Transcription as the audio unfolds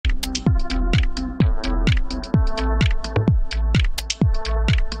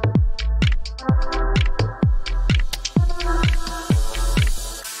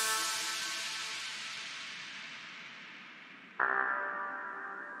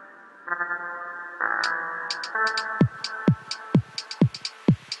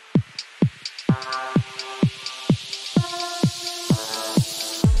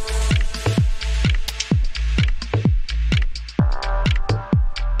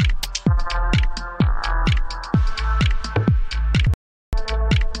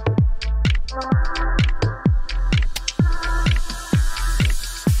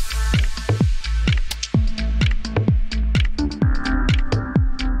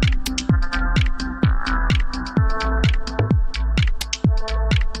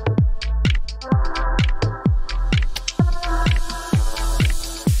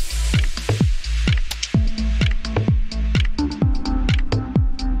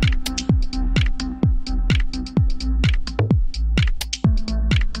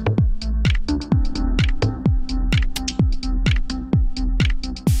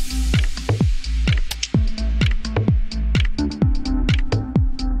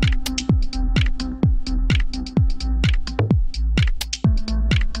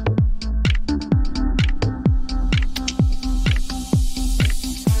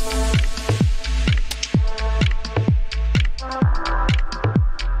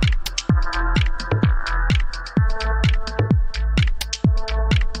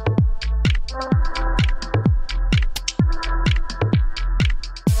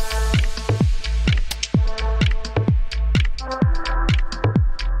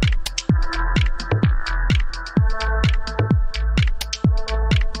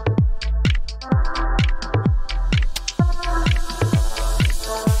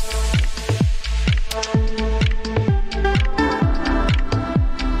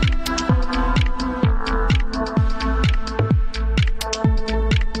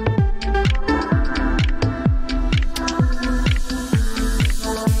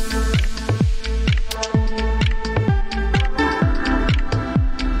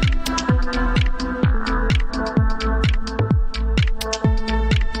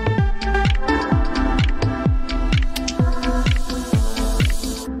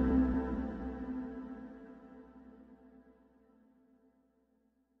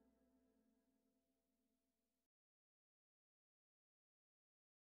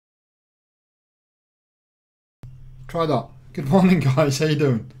Try that. Good morning, guys. How you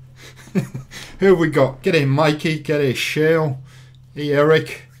doing? Who have we got? G'day Mikey, g'day Shell, hey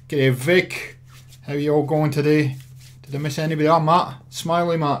Eric, g'day Vic. How you all going today? Did I miss anybody? Oh, Matt,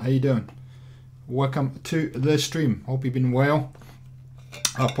 Smiley Matt, how you doing? Welcome to the stream. Hope you've been well.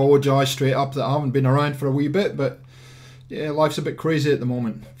 I apologise straight up that I haven't been around for a wee bit, but yeah, life's a bit crazy at the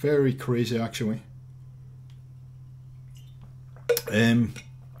moment. Very crazy, actually.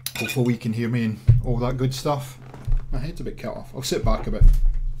 Hopefully you can hear me and all that good stuff. My head's a bit cut off. I'll sit back a bit.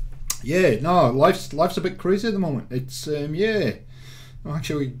 Yeah, no, life's a bit crazy at the moment. It's yeah, I'm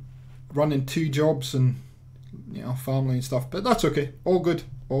actually running 2 jobs and family and stuff, but that's okay. All good,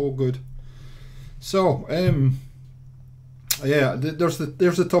 all good. So yeah, there's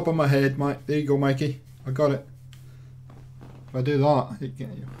the top of my head, Mike. There you go, Mikey. I got it. If I do that,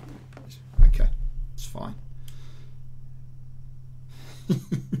 okay, it's fine.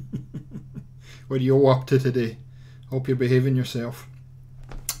 What are you all up to today? Hope you're behaving yourself.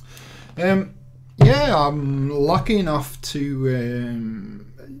 Yeah, I'm lucky enough to,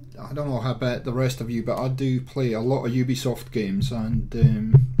 I don't know how about the rest of you, but I do play a lot of Ubisoft games, and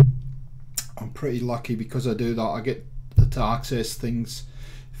I'm pretty lucky because I do that. I get to access things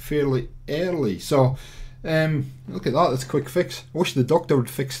fairly early. So, look at that, that's a quick fix. I wish the doctor would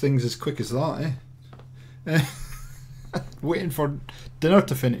fix things as quick as that, eh? Waiting for dinner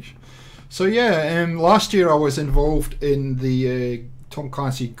to finish. So yeah, last year I was involved in the Tom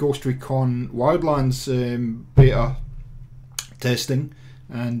Clancy Ghost Recon Wildlands beta testing,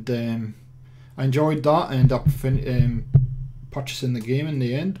 and I enjoyed that. I ended up purchasing the game in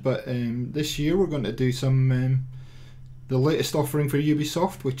the end. But this year we're going to do some the latest offering for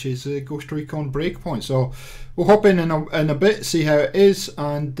Ubisoft, which is Ghost Recon Breakpoint. So we'll hop in a bit, see how it is,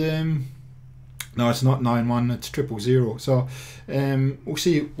 and no, it's not 9.1, it's 000. So we'll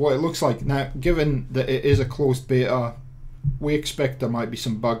see what it looks like. Now, given that it is a closed beta, we expect there might be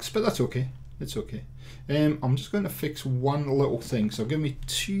some bugs, but that's okay. It's okay. I'm just going to fix one little thing, so give me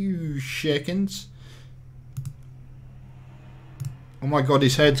 2 seconds. Oh my god,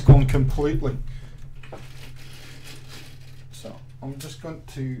 his head's gone completely. So I'm just going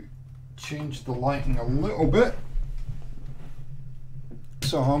to change the lighting a little bit,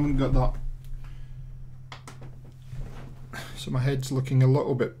 so I haven't got that. So my head's looking a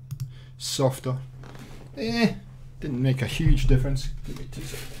little bit softer. Didn't make a huge difference. Give me 2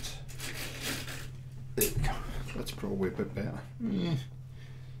 seconds. There we go. That's probably a bit better.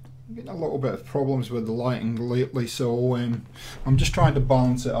 I'm getting a little bit of problems with the lighting lately, so I'm just trying to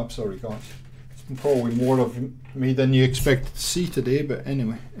balance it up. Sorry guys, it's probably more of me than you expected to see today, but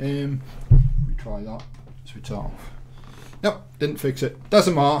anyway, we try that, switch that off. Yep, didn't fix it,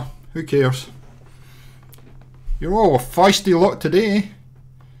 doesn't matter, who cares. You're all a feisty lot today.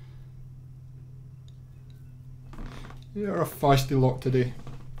 You're a feisty lot today.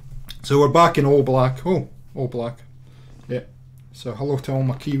 So we're back in all black. Oh, all black. Yeah. So hello to all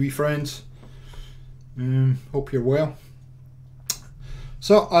my Kiwi friends. Hope you're well.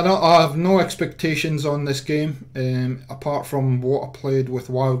 So I have no expectations on this game, apart from what I played with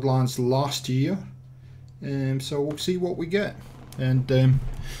Wildlands last year. So we'll see what we get. And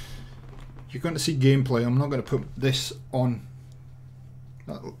you're going to see gameplay. I'm not going to put this on.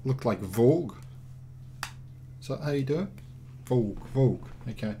 That looked like Vogue. Is that how you do it? Vogue.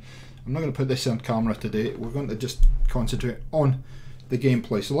 Okay. I'm not going to put this on camera today. We're going to just concentrate on the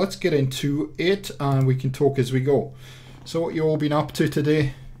gameplay. So let's get into it and we can talk as we go. So what you all been up to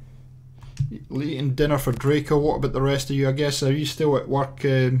today? Eating dinner for Draco. What about the rest of you? I guess, are you still at work,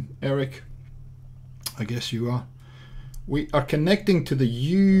 Eric? I guess you are. We are connecting to the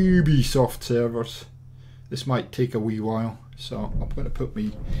Ubisoft servers. This might take a wee while. So I'm going to put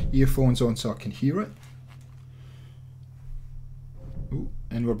my earphones on so I can hear it. Ooh,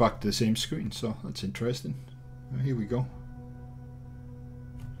 and we're back to the same screen, so that's interesting. Here we go.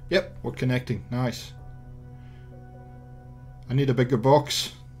 Yep, we're connecting. Nice. I need a bigger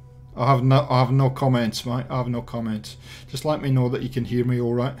box. I have no comments, mate. I have no comments. Just let me know that you can hear me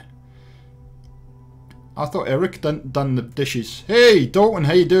all right. I thought Eric done the dishes. Hey, Dalton,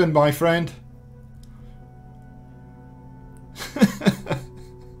 how you doing, my friend?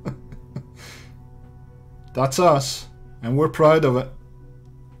 That's us, and we're proud of it.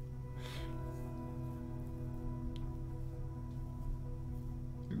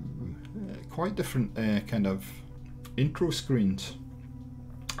 Quite different kind of intro screens.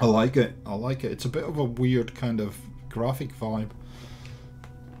 I like it. I like it. It's a bit of a weird kind of graphic vibe.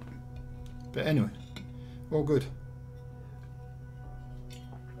 But anyway, all good.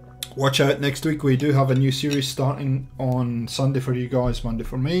 Watch out, next week we do have a new series starting on Sunday for you guys, Monday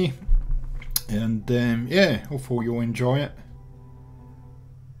for me. And yeah, hopefully you'll enjoy it.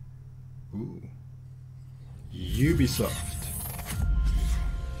 Ooh. Ubisoft.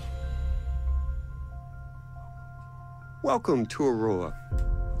 Welcome to Aurora,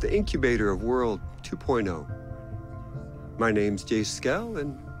 the incubator of World 2.0. My name's Jay Skell,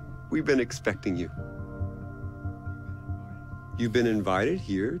 and we've been expecting you. You've been invited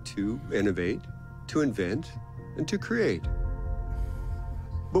here to innovate, to invent, and to create.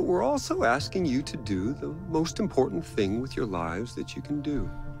 But we're also asking you to do the most important thing with your lives that you can do.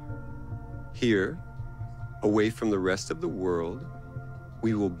 Here, away from the rest of the world,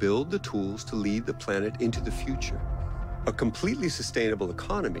 we will build the tools to lead the planet into the future. A completely sustainable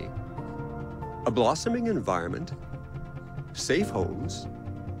economy, a blossoming environment, safe homes,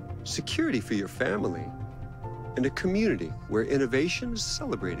 security for your family, and a community where innovation is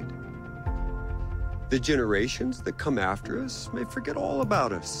celebrated. The generations that come after us may forget all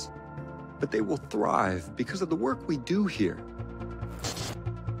about us, but they will thrive because of the work we do here.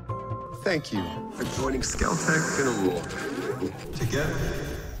 Thank you for joining Skeltech in Aurora. Together,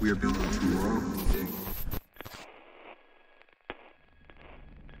 we are building tomorrow.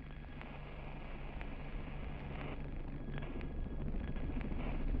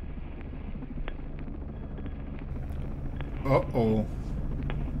 Uh-oh.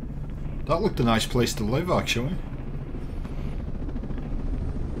 That looked a nice place to live, actually.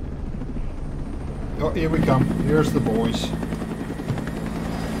 Oh, here we come. Here's the boys.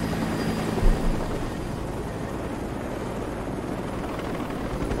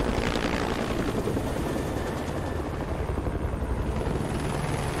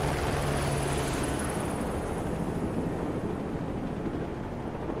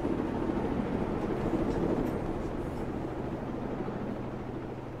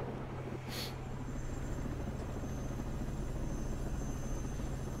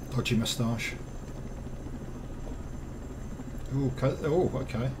 Dodgy moustache. Oh,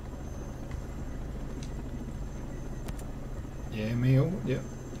 okay. Yeah, meal, yeah.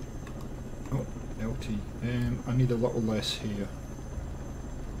 Oh, LT. I need a little less here.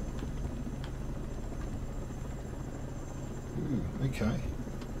 Ooh, okay.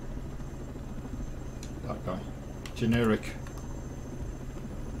 That guy. Generic.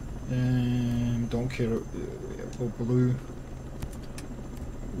 Don't care. Blue.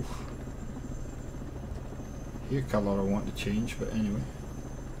 Oof. Hair colour I want to change, but anyway.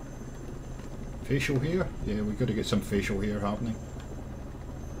 Facial hair? Yeah, we got to get some facial hair happening.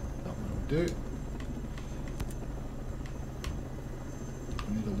 do.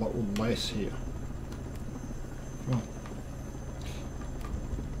 I need a little less here. Come on.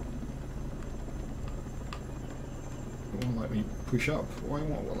 It won't let me push up. Why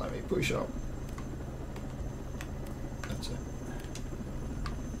won't it let me push up? That's it.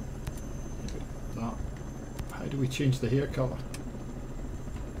 That. How do we change the hair colour?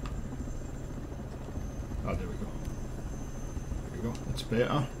 Ah, there we go. There we go. That's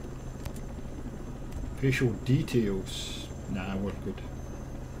better. Facial details. Nah, we're good.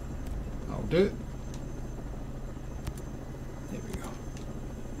 That'll do it. There we go.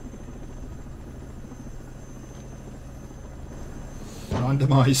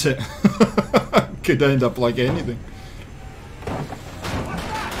 Randomise it. Could end up like anything.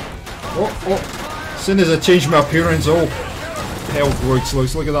 Oh, oh. As soon as I change my appearance, oh, hell breaks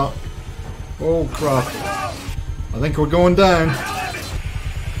loose. Look at that. Oh crap. I think we're going down.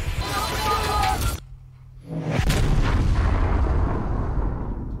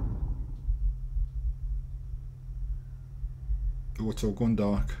 Oh, it's all going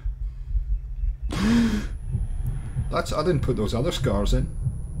dark. That's, I didn't put those other scars in.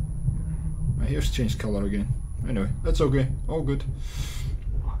 My hair's changed colour again. Anyway, that's okay. All good.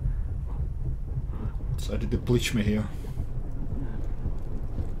 Decided to bleach my hair.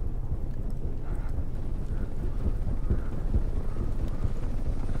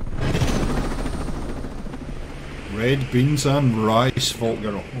 Red beans and rice, Vault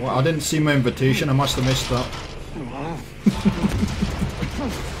Girl. Well, I didn't see my invitation, I must have missed that.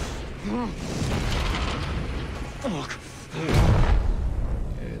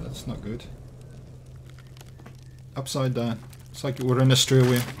 Okay, that's not good. Upside down. It's like we're in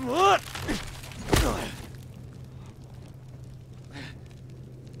Australia.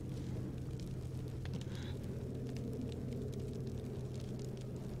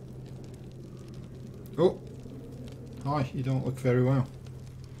 Oh! Hi, you don't look very well.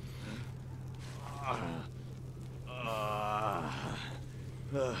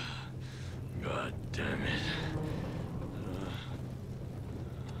 God damn it.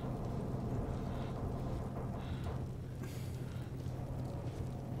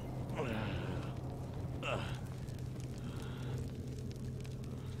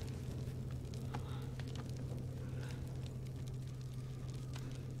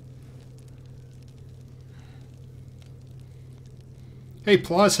 Hey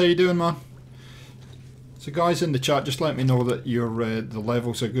Plaz, how you doing, man? So guys in the chat, just let me know that your the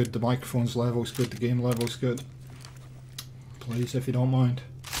levels are good, the microphone's level's good, the game level's good. Please, if you don't mind.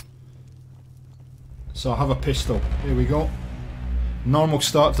 So I have a pistol. Here we go. Normal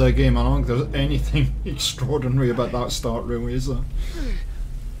start to a game. I don't think there's anything extraordinary about that start, really, is there?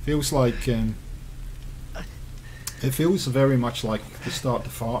 Feels like it feels very much like the start to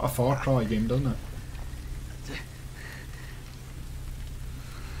a Far Cry game, doesn't it?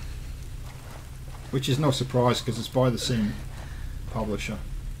 Which is no surprise because it's by the same publisher.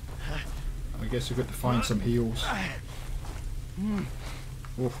 I guess we've got to find some heals.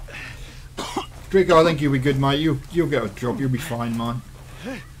 Oh. Draco, I think you'll be good, mate. You'll get a job. You'll be fine, man.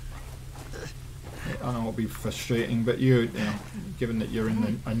 I know it'll be frustrating, but you know, given that you're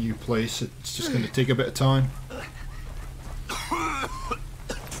in a new place, it's just going to take a bit of time.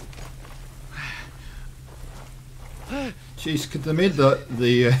 Jeez, could they made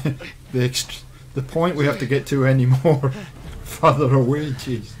the point we have to get to any more further away?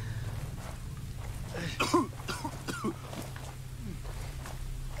 Jeez.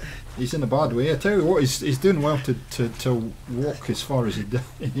 He's in a bad way. I tell you what, he's doing well to walk as far as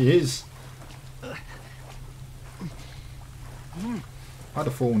he is. I'd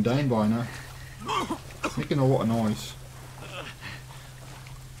have fallen down by now. Making a lot of noise.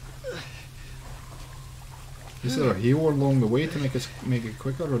 Is there a heal along the way to make it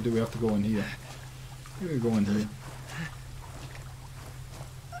quicker, or do we have to go in here? Here we go in here.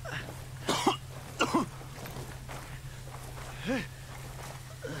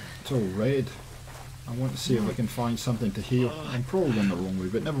 It's all red. I want to see if I can find something to heal. I'm probably going the wrong way,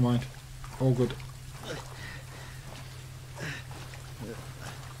 but never mind. All good.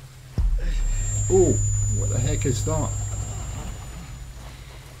 Oh, what the heck is that?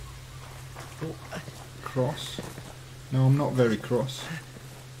 Oh, cross. No, I'm not very cross.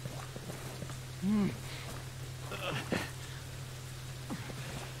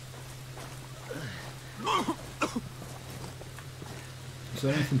 Is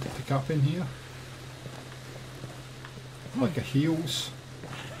there anything to pick up in here? Like a heals?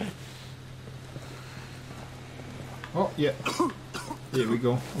 Oh, yeah. There we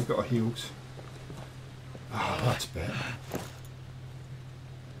go. We've got a heals. Ah, that's better.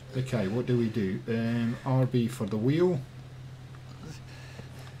 Okay, what do we do? RB for the wheel.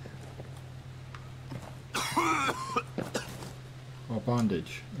 Or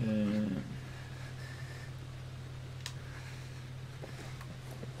bandage.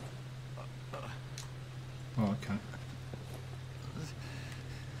 Oh, okay.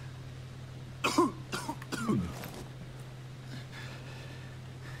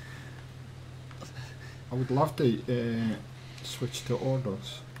 I would love to switch to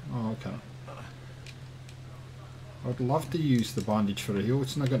orders. Oh, okay. I would love to use the bandage for a heal.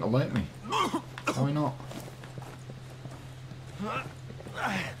 It's not going to let me. Why not?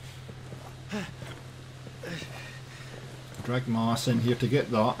 Drag my ass in here to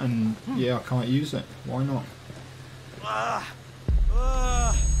get that, and yeah, I can't use it. Why not?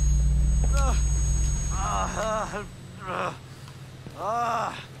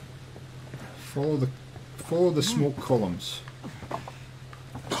 Follow the smoke columns.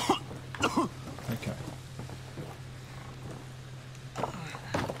 Okay.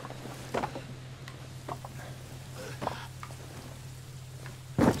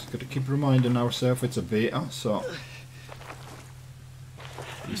 Just got to keep reminding ourselves it's a beta, so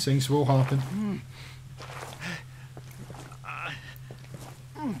these things will happen.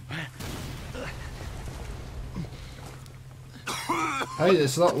 Hey,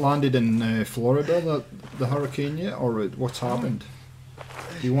 has that landed in Florida, the hurricane yet, or what's happened?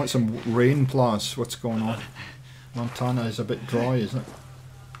 Do you want some rain plus? What's going on? Montana is a bit dry, isn't it?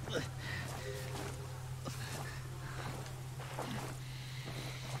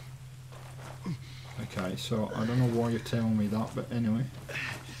 Okay, so I don't know why you're telling me that, but anyway.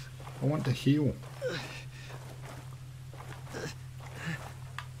 I want to heal.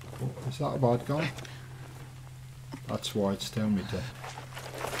 Oh, is that a bad guy? That's why it's telling me to.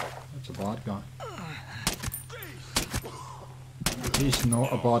 That's a bad guy. He's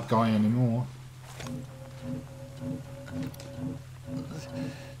not a bad guy anymore.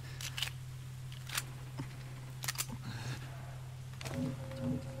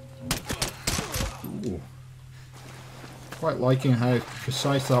 Ooh. Quite liking how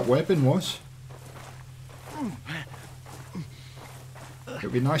precise that weapon was.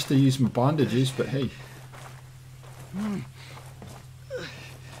 It'd be nice to use my bandages, but hey.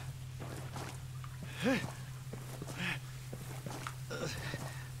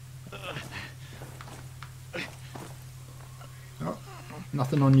 Oh,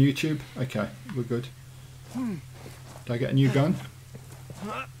 nothing on YouTube? Okay, we're good. Did I get a new gun?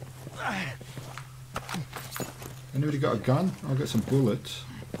 Anybody got a gun? I'll get some bullets.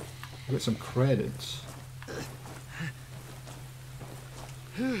 I'll get some credits.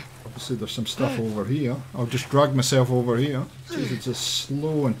 Obviously there's some stuff over here. I'll just drag myself over here. Jeez, it's just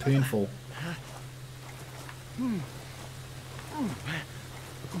slow and painful.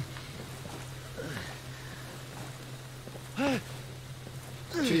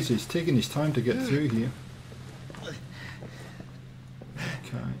 Jeez, he's taking his time to get through here. Okay.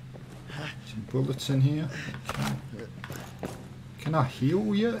 Some bullets in here. Okay. Can I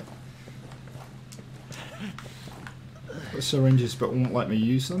heal yet? Got syringes but won't let me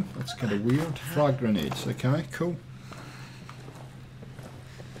use them. That's kind of weird. Frag grenades. Okay, cool.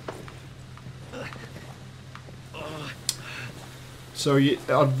 So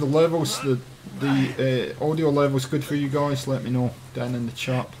are the levels, the audio levels good for you guys? Let me know down in the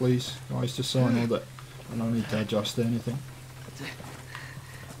chat please, guys, just so I know that I don't need to adjust anything.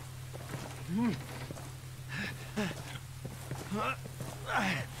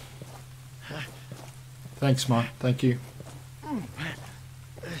 Thanks man, thank you.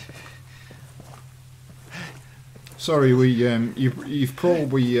 Sorry, you've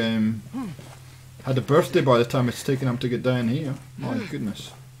probably had a birthday by the time it's taken him to get down here. My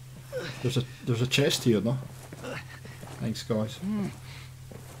goodness. There's a chest here though. Thanks guys.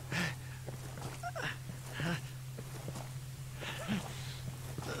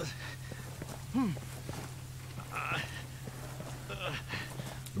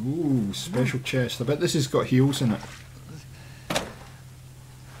 Ooh, special chest. I bet this has got heals in it.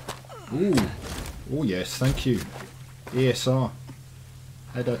 Ooh. Oh yes, thank you. ASR.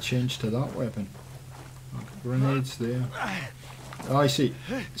 How'd I change to that weapon? Grenades there. Oh, I see.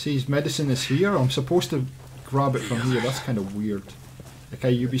 See, his medicine is here. I'm supposed to grab it from here. That's kind of weird.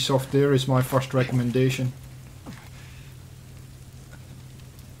 Okay, Ubisoft there is my first recommendation.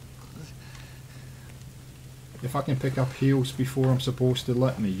 If I can pick up heals before I'm supposed to,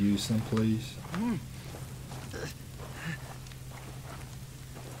 let me use them, please.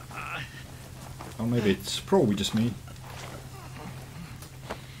 Or maybe it's probably just me.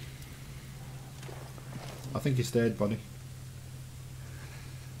 I think he's dead, buddy.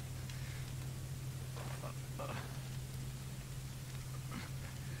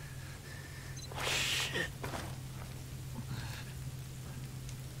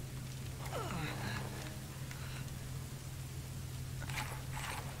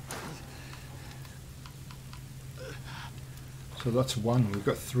 So that's one. We've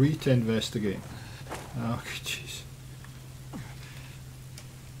got 3 to investigate. Oh, jeez.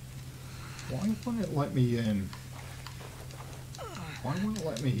 Why won't it let me, why won't it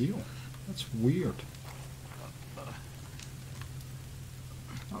let me heal? That's weird.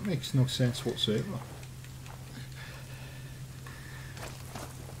 That makes no sense whatsoever.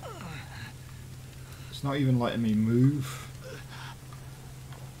 It's not even letting me move.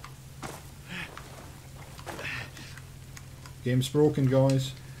 Game's broken,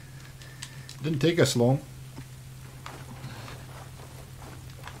 guys. Didn't take us long.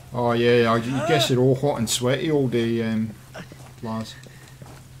 Oh yeah, I guess you're all hot and sweaty all day, lads.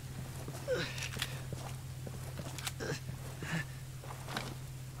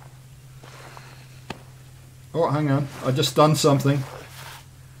 Oh, hang on. I just done something.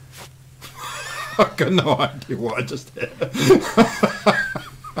 I've got no idea what I just did.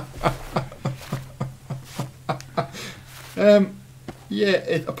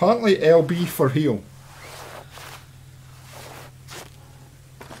 Yeah, apparently LB for heal.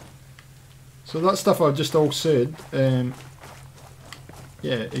 So that stuff I just all said, yeah,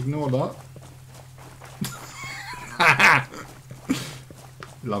 ignore that. I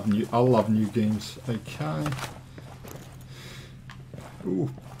love new games. Okay. Ooh,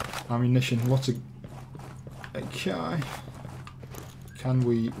 ammunition, lots of. Okay.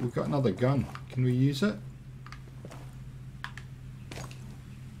 We've got another gun. Can we use it?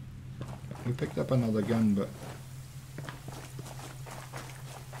 We picked up another gun, but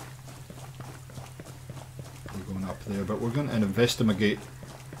we're going up there. But we're going to investigate.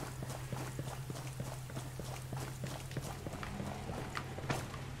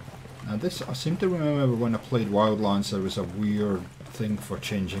 Now this, I seem to remember when I played Wildlands, there was a weird thing for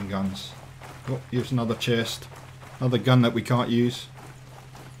changing guns. Oh, here's another chest, another gun that we can't use.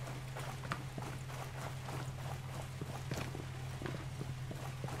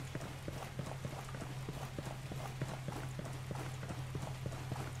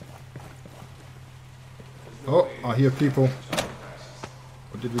 Oh, I hear people.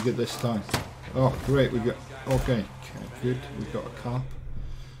 What did we get this time? Oh, great, we got... Okay, good, we got a cap.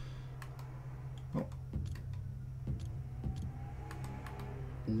 Oh.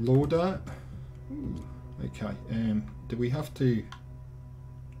 Loader. Ooh, okay, do we have to...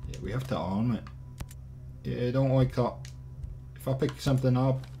 Yeah, we have to arm it. Yeah, I don't like that. If I pick something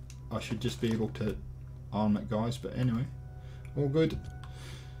up, I should just be able to arm it, guys, but anyway. All good.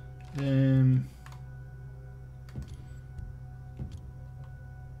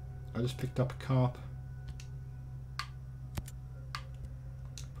 I just picked up a carp.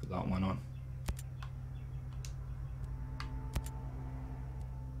 Put that one on.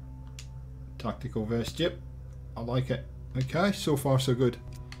 Tactical vest, yep. I like it. Okay, so far so good.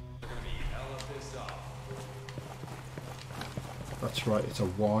 That's right, it's a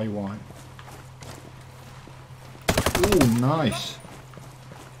YY. Oh, nice.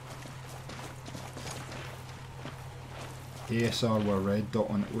 ASR with a red dot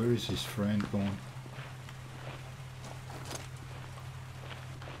on it. Where is his friend going?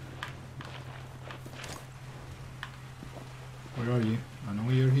 Where are you? I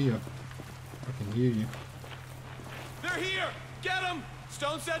know you're here. I can hear you. They're here! Get them!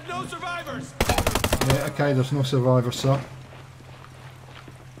 Stone said no survivors! Yeah, okay, there's no survivors, sir.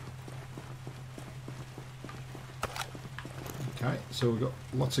 Okay, so we've got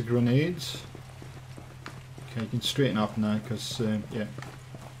lots of grenades. Okay, you can straighten up now, because, yeah.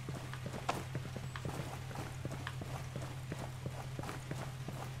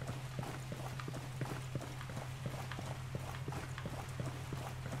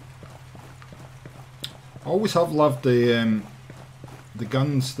 I always have loved the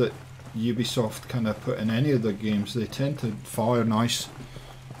guns that Ubisoft kind of put in any of their games. They tend to fire nice.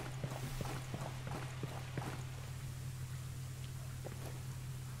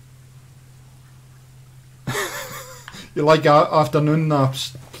 You like afternoon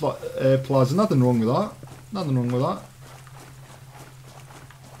naps, Plaza. Nothing wrong with that. Nothing wrong with that.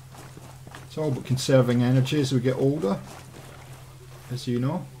 It's all about conserving energy as we get older. As you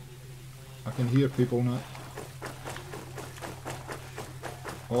know. I can hear people now.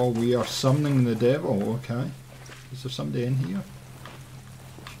 Oh, we are summoning the devil. Okay. Is there somebody in here?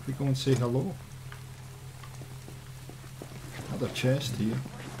 Should we go and say hello? Another chest here.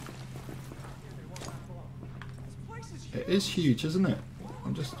 It is huge, isn't it?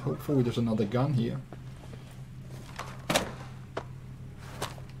 I'm just hopefully there's another gun here.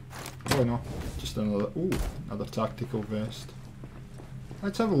 Oh no, just another. Ooh, another tactical vest.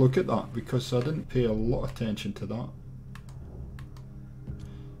 Let's have a look at that because I didn't pay a lot of attention to that.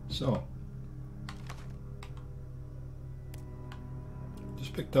 So,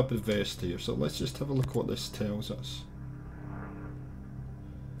 Just picked up a vest here, so let's just have a look what this tells us.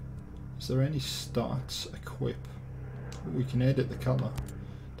 Is there any stats? Equip. We can edit the colour.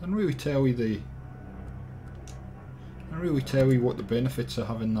 Doesn't really tell you what the benefits of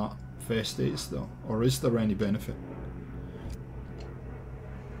having that vest is though, or is there any benefit?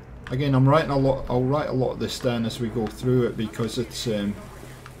 Again, I'll write a lot of this down as we go through it because it's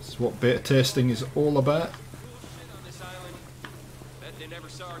what beta testing is all about.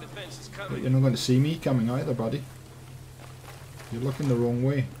 But you're not going to see me coming either, buddy. You're looking the wrong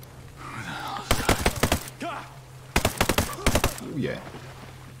way. Oh yeah.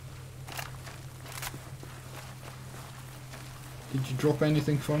 Did you drop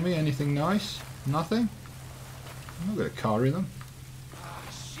anything for me? Anything nice? Nothing? I'm not going to carry them.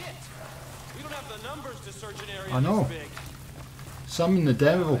 Shit! We don't have the numbers to search an area I know. this big. Summon the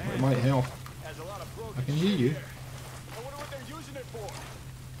devil. It might help. Has a lot of broken I can hear you. I wonder what they're using it for.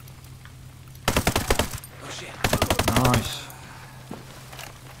 Oh shit. Nice.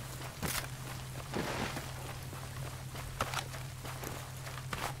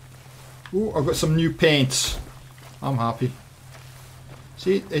 Oh, I've got some new paints. I'm happy.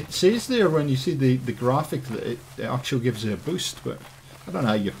 See, it says there when you see the graphic that it actually gives you a boost, but I don't know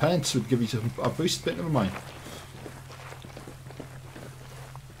how your pants would give you a boost, but never mind.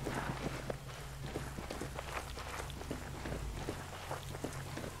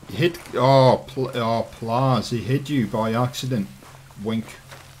 He hit, Plaz, he hit you by accident. Wink.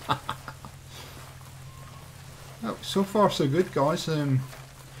 Oh, so far so good, guys.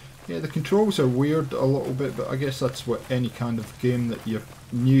 Yeah, the controls are weird a little bit, but I guess that's what any kind of game that you're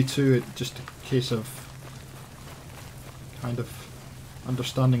new to, it just a case of kind of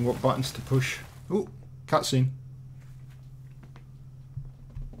understanding what buttons to push. Oh, cutscene.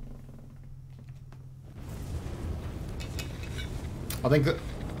 I think that...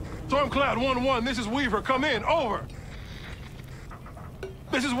 Stormcloud 1-1, this is Weaver, come in, over!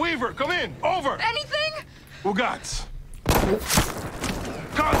 This is Weaver, come in, over! Anything? Ugats.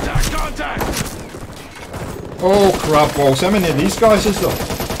 Contact! Oh crap balls, how many of these guys is there?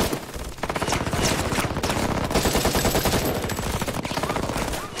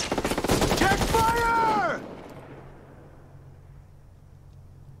 Check fire!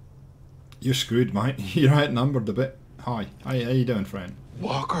 You're screwed, mate. You're outnumbered a bit. Hi, how you doing, friend?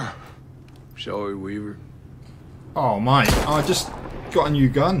 Walker. Sorry, Weaver. Oh mate, I just got a new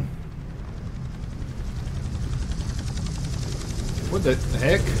gun. What the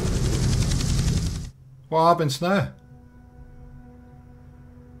heck? What happens now?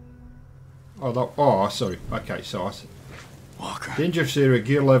 Oh, sorry. Okay, so I... Walker. Dangerous area,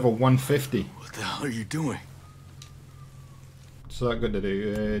 gear level 150. What the hell are you doing? What's that got to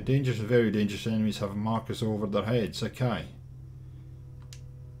do? Dangerous and very dangerous enemies have markers over their heads. Okay.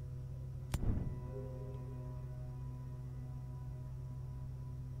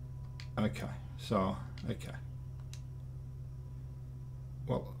 Okay, so, okay.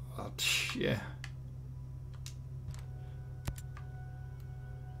 Well, yeah.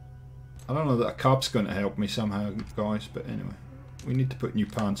 I don't know that a cop's going to help me somehow, guys, but anyway. We need to put new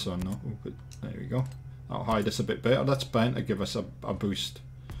pants on now. We'll put, there we go. That'll hide us a bit better. That's bound to give us a boost.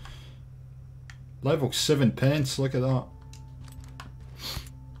 Level 7 pants, look at that.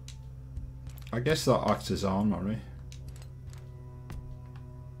 I guess that acts as armor, eh?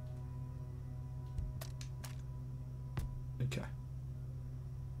 Okay.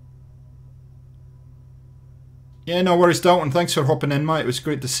 Yeah, no worries, Dalton. Thanks for hopping in, mate. It was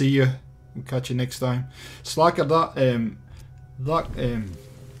great to see you. We'll catch you next time. Slacker, that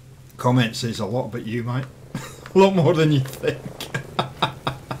comment says a lot about you, mate. A lot more than you think.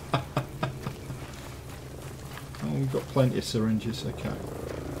 Oh, we've got plenty of syringes. Okay.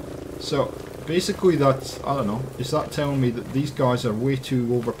 So, basically that's, I don't know, is that telling me that these guys are way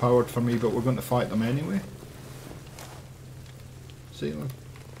too overpowered for me, but we're going to fight them anyway? See, look.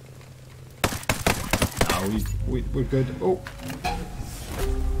 No, we're good. Oh.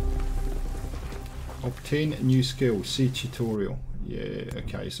 Obtain new skills. See tutorial. Yeah,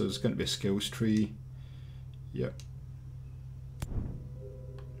 okay, so there's going to be a skills tree. Yep.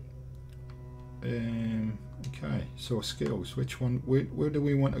 Okay, so skills. Which one? Where do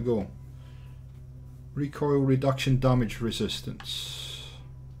we want to go? Recoil reduction, damage resistance.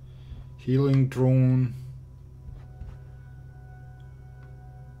 Healing drone.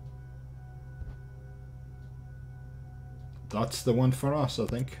 That's the one for us, I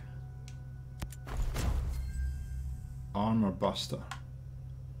think. Armor buster.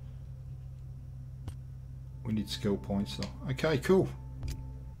 We need skill points though. Okay, cool.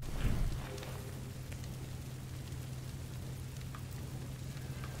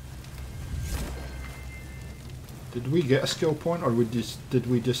 Did we get a skill point, or did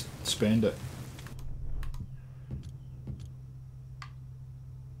we just spend it?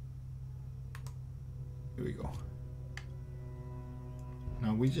 Here we go.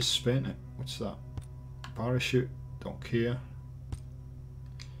 No, we just spent it. What's that? Parachute. Don't care.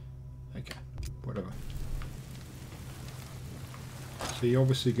 Okay, whatever. So you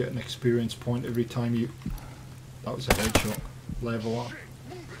obviously get an experience point every time you... That was a headshot. Level up.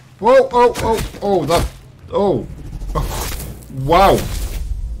 Whoa! Oh! Oh! Oh! That... Oh! Oh. Wow!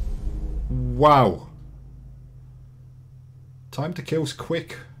 Wow! Time to kill's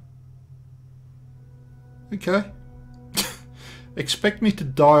quick. Okay. Expect me to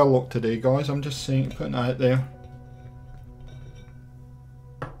die a lot today, guys. I'm just saying, putting it out there.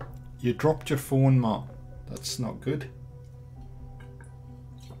 You dropped your phone, Matt. That's not good.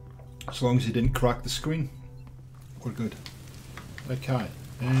 As long as you didn't crack the screen, we're good. Okay.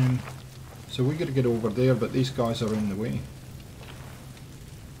 So we got to get over there, but these guys are in the way.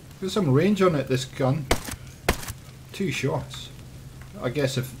 There's some range on it, this gun. 2 shots. I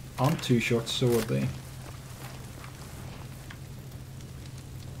guess if I'm 2 shots, so are they.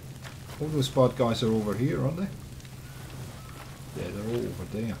 All those bad guys are over here, aren't they? Yeah, they're all over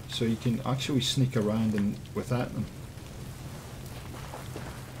there. So you can actually sneak around and without them.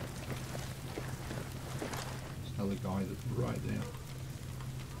 There's another guy that's right there.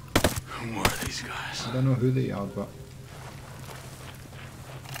 Who are these guys? I don't know who they are, but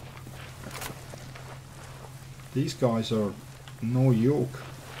these guys are no yoke.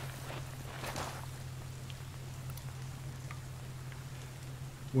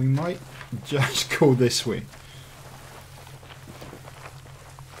 We might just go this way.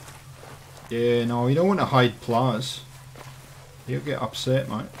 Yeah, no, you don't want to hide Plaz. He'll get upset,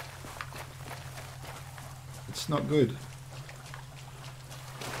 mate. It's not good.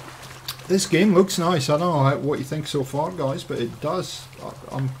 This game looks nice. I don't know what you think so far, guys, but it does.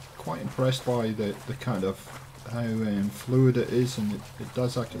 I'm quite impressed by the kind of how fluid it is, and it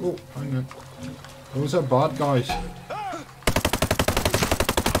does actually... Oh, hang on. Those are bad guys.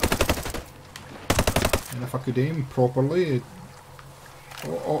 And if I could aim properly...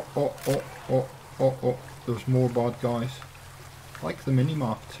 Oh, there's more bad guys. I like the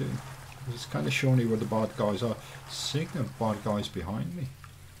mini-map too. It's kind of showing you where the bad guys are. Seeing the bad guys behind me.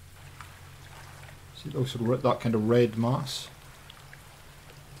 See those, that kind of red mass?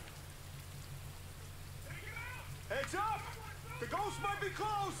 Heads up! The ghost might be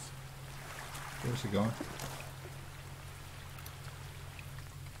close! There's the guy.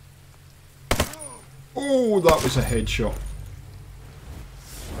 Oh, that was a headshot.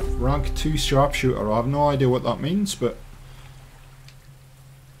 Rank 2 sharpshooter. I have no idea what that means, but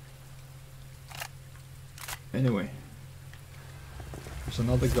anyway, there's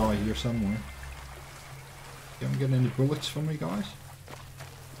another guy here somewhere. You haven't got any bullets for me, guys?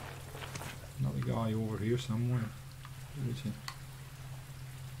 Another guy over here somewhere. Where is he?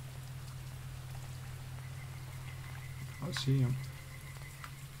 I see him.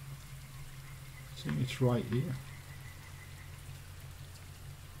 I think it's right here.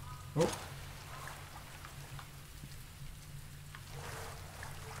 Oh.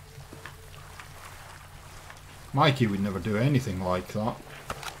 Mikey would never do anything like that.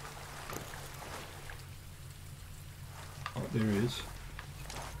 Oh, there he is.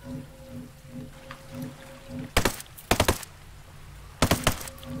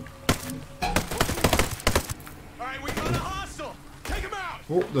 Alright, we got a hostile! Take him out!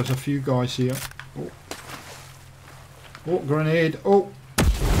 Oh, there's a few guys here. Oh. Oh, grenade. Oh.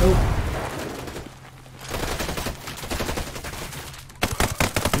 Oh.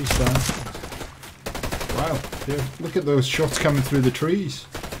 He's down. Wow, there, look at those shots coming through the trees.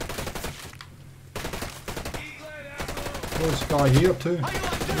 There's a guy here too.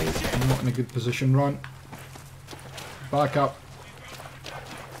 I'm not in a good position. Run. Back up.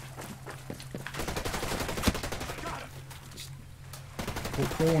 Hold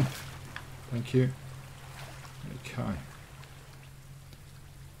phone. Thank you. Okay.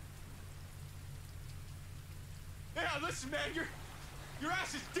 Yeah, listen, man, your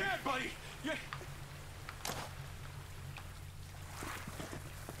ass is dead, buddy.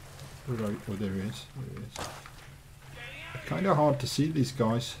 Right, oh, there he is. There he is. Kind of hard to see these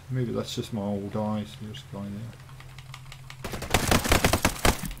guys. Maybe that's just my old eyes. There's a guy there.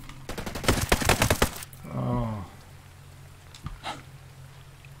 Oh. There's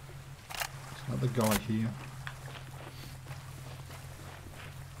another guy here.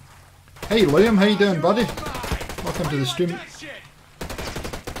 Hey Liam, how you doing, buddy? Welcome to the stream.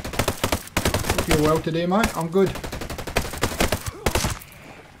 Hope you're well today, mate. I'm good.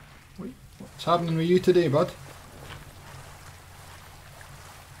 Wait, what's happening with you today, bud?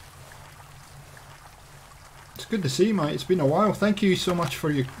 good to see you, mate. It's been a while. Thank you so much for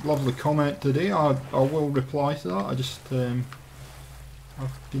your lovely comment today. I will reply to that. I just I've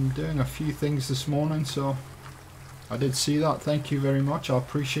been doing a few things this morning, so I did see that. Thank you very much. I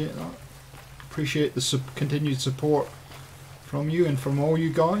appreciate that. Appreciate the continued support from you and from all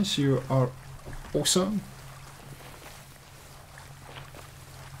you guys. You are awesome.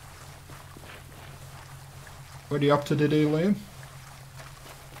 What are you up to today, Liam?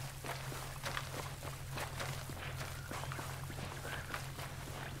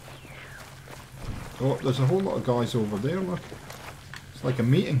 Oh, there's a whole lot of guys over there, look. It's like a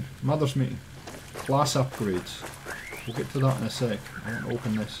meeting, mother's meeting. Class upgrades. We'll get to that in a sec. I want to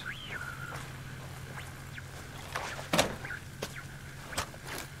open this.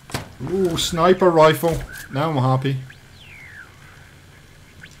 Ooh, sniper rifle. Now I'm happy.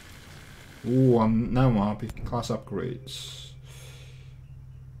 Ooh, now I'm happy. Class upgrades.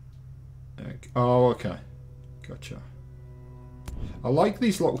 Oh, okay. Gotcha. I like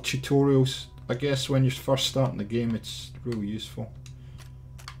these little tutorials. I guess when you're first starting the game, it's really useful.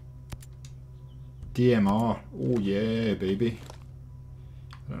 DMR. Oh yeah, baby.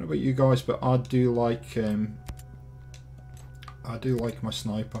 I don't know about you guys, but I do like my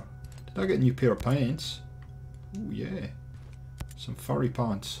sniper. Did I get a new pair of pants? Oh yeah. Some furry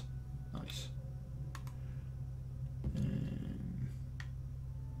pants. Nice.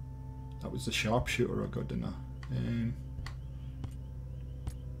 That was the sharpshooter I got, didn't I?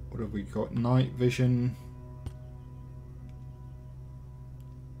 What have we got? Night vision.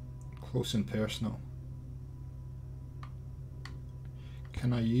 Close and personal.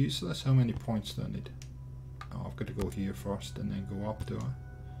 Can I use this? How many points do I need? Oh, I've got to go here first and then go up, do I?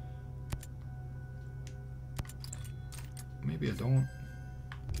 Maybe I don't.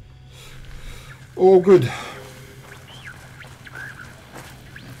 Oh, good.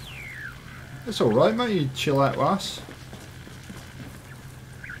 It's alright, mate. You chill out with us.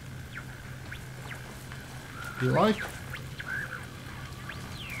 You like?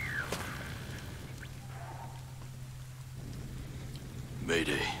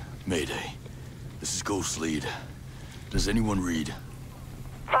 Mayday. Mayday. This is Ghost Lead. Does anyone read?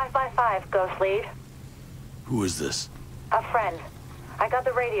 555, Ghost Lead. Who is this? A friend. I got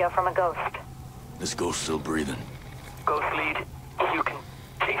the radio from a ghost. This ghost still breathing. Ghost Lead, you can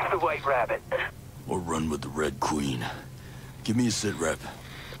chase the White Rabbit. Or run with the Red Queen. Give me a sit rep.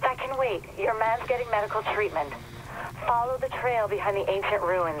 That can wait. Your man's getting medical treatment. Follow the trail behind the ancient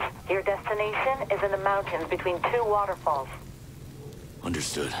ruins. Your destination is in the mountains between two waterfalls.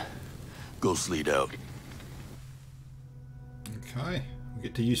 Understood. Ghost Lead out. Okay, we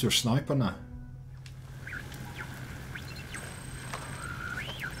get to use our sniper now.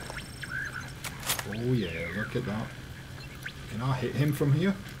 Oh yeah, look at that. Can I hit him from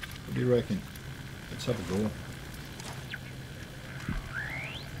here? What do you reckon? Let's have a go.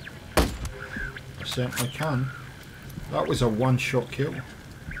 I certainly can. That was a one-shot kill.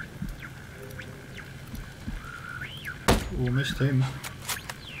 Oh, missed him.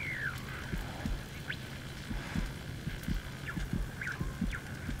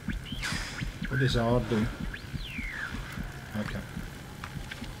 What does R do? Okay.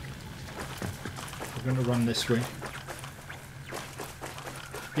 We're going to run this way.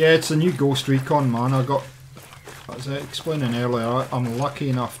 Yeah, it's a new Ghost Recon, man. I got, as I was explaining earlier, I'm lucky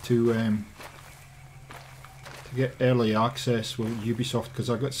enough to get early access with Ubisoft because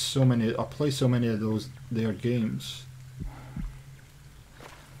I got so many. I play so many of their games.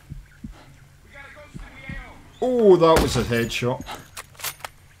 Oh, that was a headshot.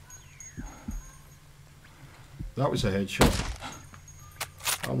 That was a headshot.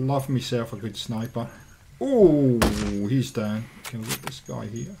 I love myself a good sniper. Oh, he's down. Can we get this guy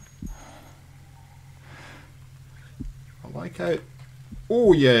here? I like how...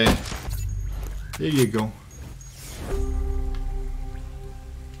 Oh yeah. There you go.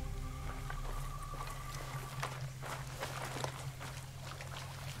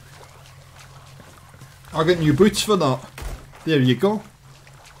 I got new boots for that. There you go.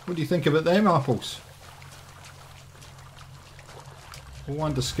 What do you think about them apples? I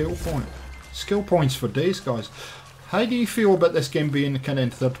want a skill point. Skill points for days, guys. How do you feel about this game being kind of in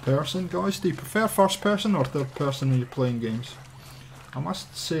third person, guys? Do you prefer first person or third person when you're playing games? I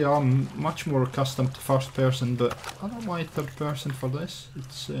must say I'm much more accustomed to first person, but I don't mind third person for this.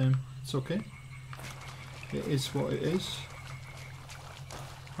 It's okay. It is what it is.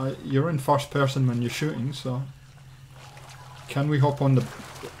 You're in first person when you're shooting, so can we hop on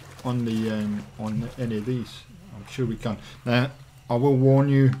any of these? I'm sure we can. Now, I will warn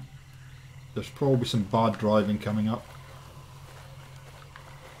you, there's probably some bad driving coming up.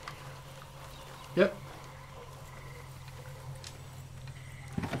 Yep.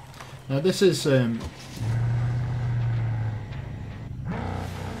 Now this is Yo!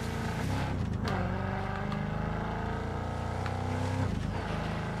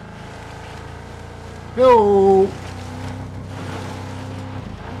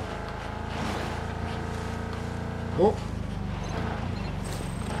 Oh!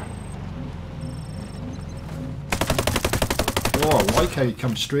 Oh, I like how you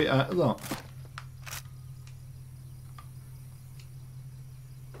come straight out of that.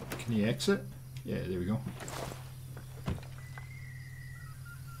 Can you exit? Yeah, there we go.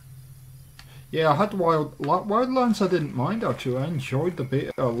 Yeah, I had Wildlands. I didn't mind actually. I enjoyed the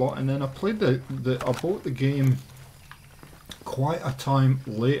beta a lot, and then I played I bought the game quite a time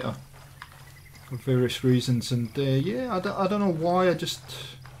later for various reasons, and yeah, I don't know why. I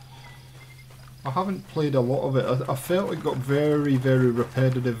haven't played a lot of it. I felt it got very, very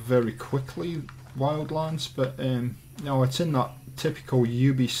repetitive very quickly, Wildlands, but no, it's in that typical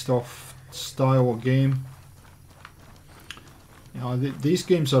Ubisoft style game. You know, these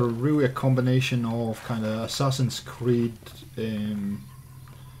games are really a combination of kind of Assassin's Creed,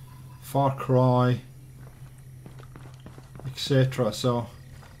 Far Cry, etc. So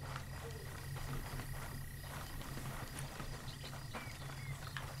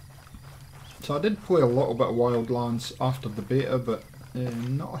I did play a little bit of Wildlands after the beta, but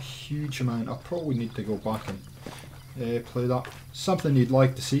not a huge amount. I probably need to go back and play that. Something you'd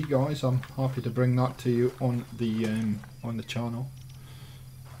like to see, guys. I'm happy to bring that to you on the channel.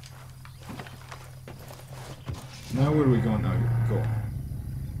 Now where are we going now?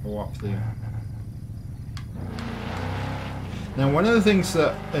 Go up there. Now one of the things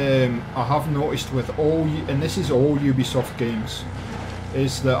that I have noticed with and this is all Ubisoft games,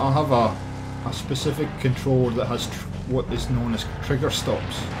 is that I have a specific controller that has what is known as trigger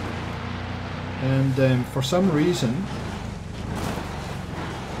stops, and for some reason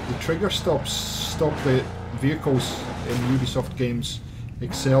the trigger stops stop the vehicles in Ubisoft games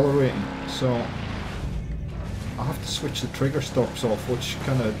accelerating, so I have to switch the trigger stops off, which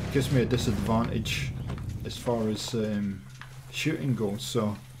kind of gives me a disadvantage as far as shooting goes,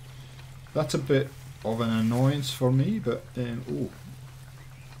 so that's a bit of an annoyance for me, but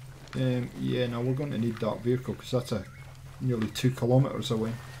yeah, now we're going to need that vehicle because that's nearly 2 kilometers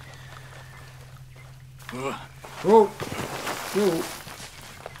away. Whoa! Whoa!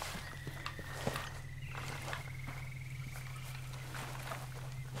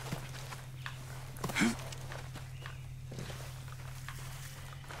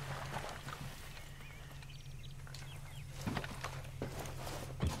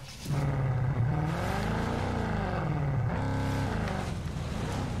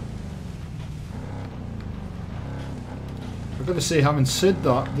 I've got to say, having said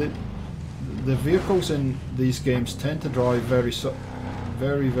that, the vehicles in these games tend to drive very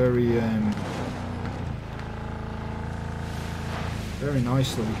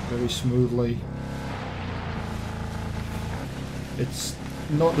nicely, very smoothly. It's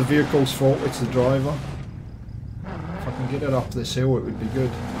not the vehicle's fault, it's the driver. If I can get it up this hill, it would be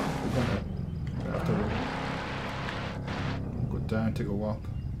good. We're gonna have to go down to go up.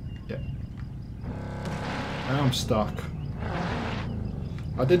 Yeah. I'm stuck.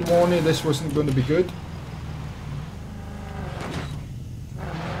 I did warn you this wasn't going to be good.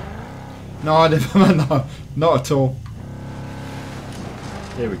 No, I didn't. No, not at all.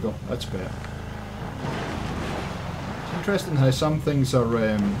 There we go. That's better. It's interesting how some things are.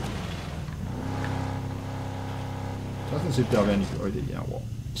 Doesn't seem to have any. Or yeah, what?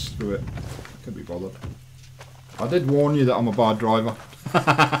 Screw it. Can't be bothered. I did warn you that I'm a bad driver.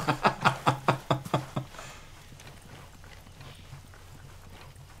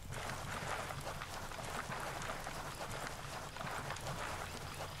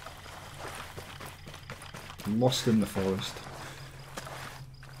 Lost in the forest.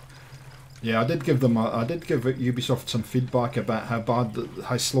 Yeah, I did give Ubisoft some feedback about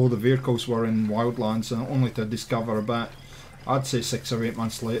how slow the vehicles were in Wildlands, and only to discover about, I'd say 6 or 8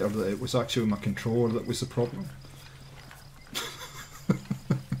 months later, that it was actually my controller that was the problem.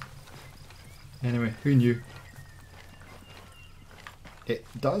 Anyway, who knew? It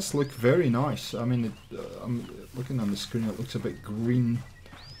does look very nice. I mean, I'm looking on the screen, it looks a bit green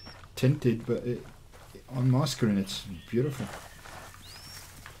tinted, but on my screen it's beautiful.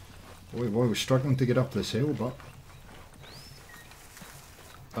 Boy, we're struggling to get up this hill, but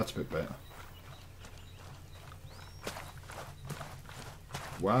that's a bit better.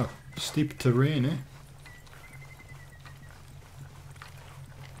 Wow, steep terrain, eh?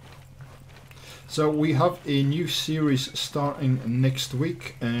 So we have a new series starting next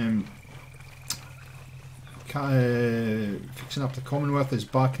week, Fixing Up the Commonwealth is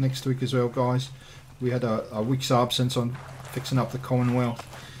back next week as well, guys. We had a week's absence on Fixing Up the Commonwealth.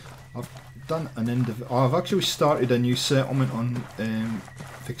 I've done I've actually started a new settlement on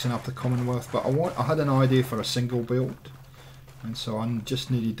Fixing Up the Commonwealth, but I had an idea for a single build, and so I just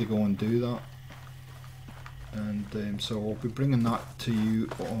needed to go and do that. And so I'll be bringing that to you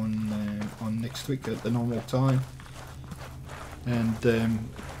on next week at the normal time. And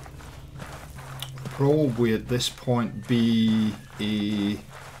probably at this point be a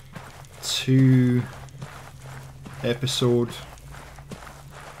 2 episode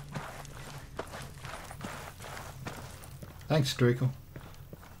thanks Draco.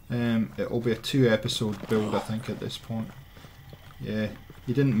 It'll be a 2 episode build, I think, at this point. Yeah,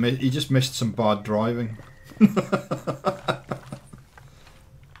 he just missed some bad driving.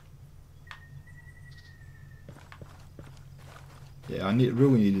 Yeah, I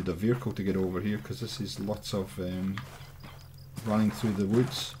really needed a vehicle to get over here because this is lots of running through the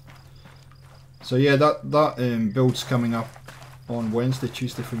woods. So yeah, that build's coming up on Wednesday,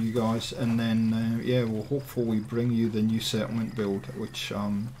 Tuesday for you guys, and then yeah, we'll hopefully bring you the new settlement build, which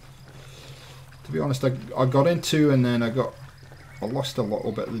to be honest, I got into, and then I lost a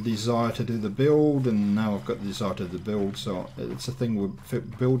little bit of the desire to do the build, and now I've got the desire to do the build. So it's a thing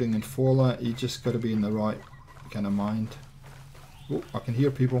with building in Fallout, you just got to be in the right kind of mind. Oh, I can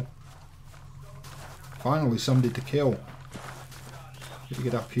hear people. Finally, somebody to kill. Need to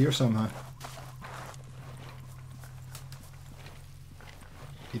get up here somehow.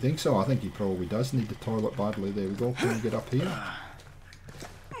 You think so? I think he probably does need the toilet badly. There we go. Can we get up here?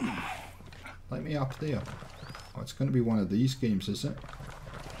 Let me up there. Oh, it's going to be one of these games, is it?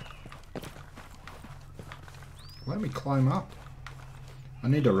 Let me climb up. I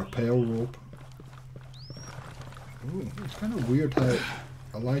need a rappel rope. Ooh, it's kind of weird how it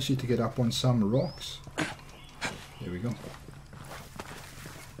allows you to get up on some rocks. There we go.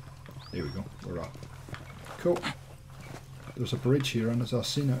 There we go. We're up. Cool. There's a bridge here, and as I've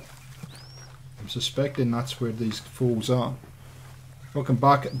seen it, I'm suspecting that's where these fools are. Welcome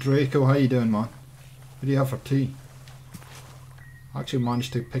back, Draco. How you doing, man? What do you have for tea? I actually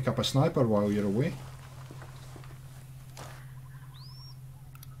managed to pick up a sniper while you're away.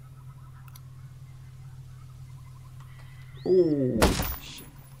 Oh,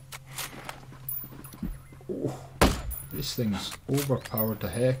 oh, this thing's overpowered to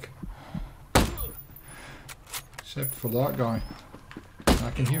heck. Except for that guy.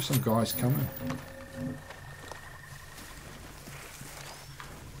 I can hear some guys coming.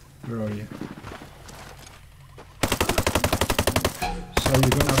 Where are you? So you're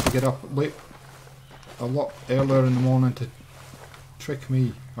going to have to get up late, a lot earlier in the morning to trick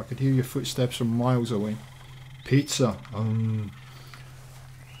me. I could hear your footsteps from miles away. Pizza. Come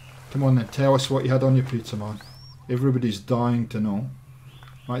on then, tell us what you had on your pizza, man. Everybody's dying to know.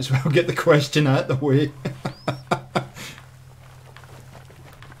 Might as well get the question out the way.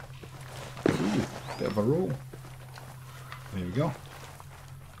 Ooh, bit of a roll. There we go.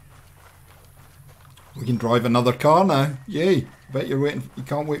 We can drive another car now. Yay! Bet you're waiting. You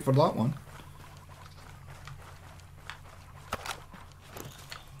can't wait for that one.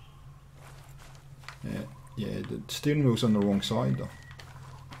 Yeah, the steering wheel's on the wrong side though.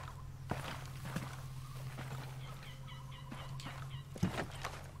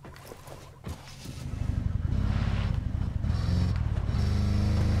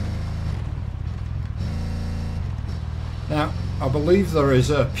 Now, I believe there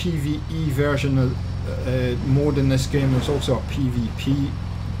is a PvE version of mode in this game. There's also a PvP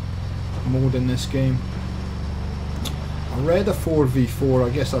mode in this game. I read a 4v4, I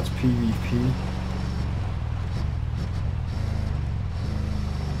guess that's PvP.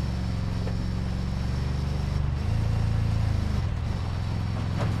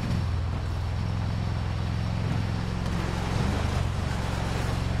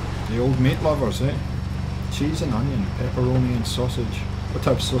 The old meat lovers, eh? Cheese and onion, pepperoni and sausage. What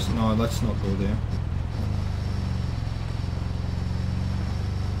type of sausage? No, let's not go there.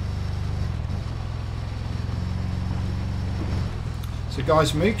 So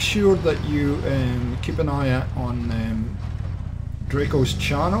guys, make sure that you keep an eye out on Draco's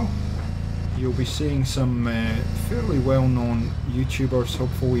channel. You'll be seeing some fairly well-known YouTubers,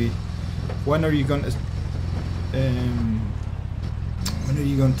 hopefully. When are you going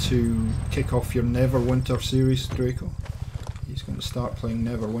to kick off your Neverwinter series, Draco? He's going to start playing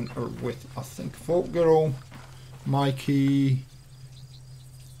Neverwinter with, I think, Folk Girl, Mikey,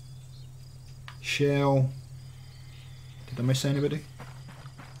 Shell. Did I miss anybody?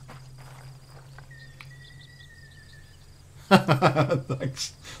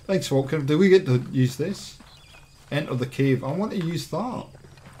 Thanks, Folk Girl. Do we get to use this? enter the cave. I want to use that. I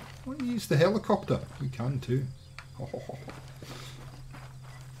want to use the helicopter. We can too.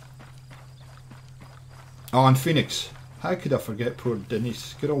 Oh, and Phoenix. How could I forget poor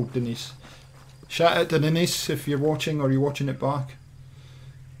Denise? Good old Denise. Shout out to Denise if you're watching or you're watching it back.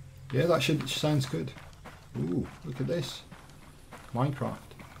 Yeah, that sounds good. Ooh, look at this. Minecraft.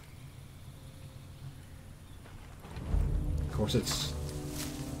 Of course it's...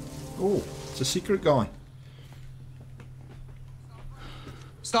 Oh, it's a secret guy.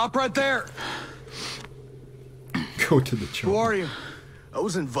 Stop right there! Go to the chopper. Who are you? I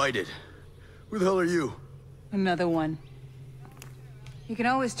was invited. Who the hell are you? Another one. You can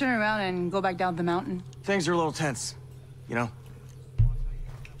always turn around and go back down the mountain. Things are a little tense, you know?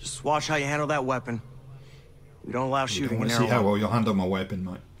 Just watch how you handle that weapon. We don't allow shooting in I there. see how well you'll handle my weapon,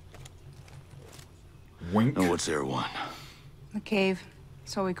 mate. Wink. Oh, what's there, one? The cave.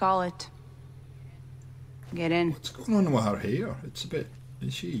 That's what we call it. Get in. What's going on with her hair? It's a bit...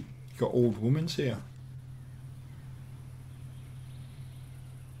 Is she got old woman's hair?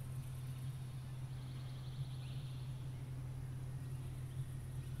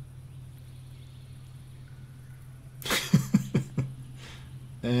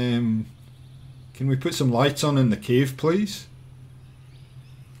 Can we put some lights on in the cave, please?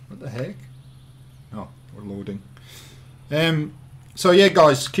 What the heck? Oh, we're loading. So yeah,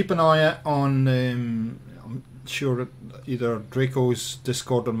 guys, keep an eye out on. I'm sure either Draco's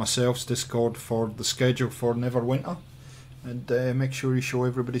Discord or myself's Discord for the schedule for Neverwinter, and make sure you show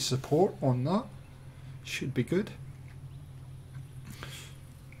everybody support on that. Should be good.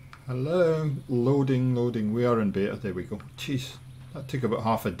 Hello, loading, loading. We are in beta. There we go. Jeez. That took about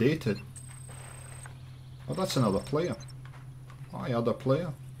half a day to... Oh, that's another player. Hi, other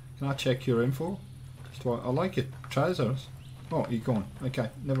player. Can I check your info? Just I like your trousers. Oh, you're going. Okay,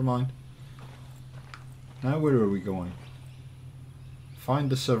 never mind. Now where are we going? Find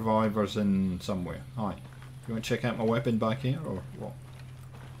the survivors in somewhere. Hi. You want to check out my weapon back here, or what?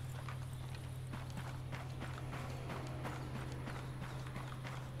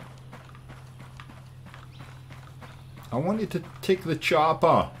 I want you to take the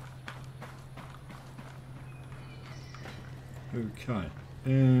chopper. Okay.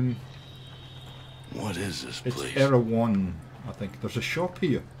 What is this place? It's Era 1, I think. There's a shop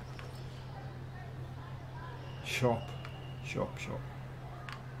here. Shop. Shop, shop.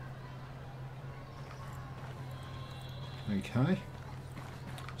 Okay.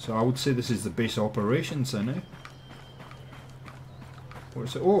 So I would say this is the base operations in it. What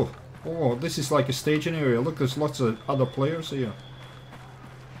is it? Oh! Oh, this is like a staging area. Look, there's lots of other players here.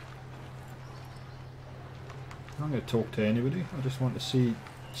 I'm not going to talk to anybody. I just want to see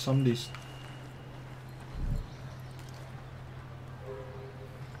somebody's...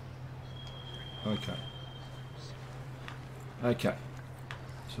 Okay. Okay.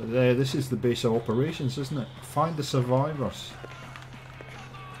 So there, this is the base of operations, isn't it? Find the survivors.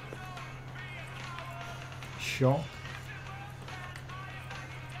 Shop.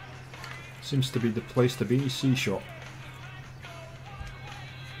 Seems to be the place to be. C shop.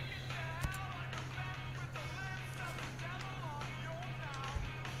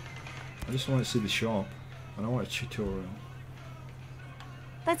 I just want to see the shop. I don't want a tutorial.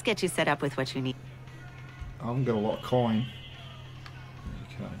 Let's get you set up with what you need. I haven't got a lot of coin.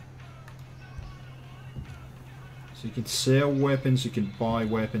 Okay. So you can sell weapons, you can buy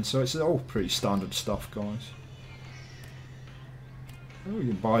weapons. So it's all pretty standard stuff, guys. Oh, you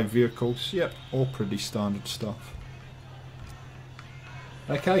can buy vehicles. Yep, all pretty standard stuff.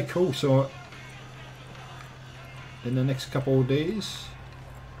 Okay, cool. So in the next couple of days,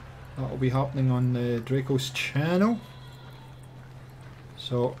 that will be happening on Draco's channel.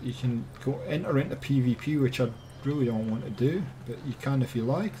 So you can go enter into PvP, which I really don't want to do, but you can if you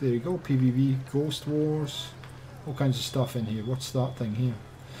like. There you go, PvP, Ghost Wars, all kinds of stuff in here. What's that thing here?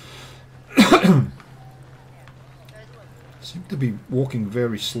 Seem to be walking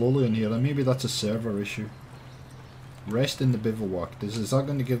very slowly in here, and maybe that's a server issue. Rest in the bivouac. Is that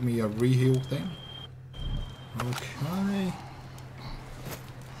going to give me a reheal thing? Okay.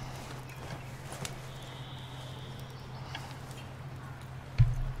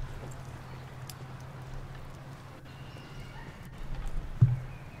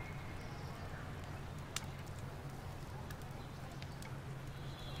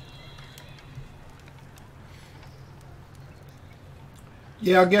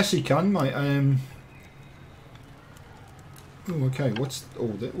 Yeah, I guess he can, mate. Oh, okay. What's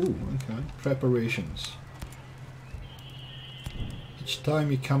okay. Preparations. Each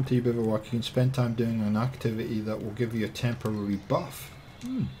time you come to your bivouac, you can spend time doing an activity that will give you a temporary buff.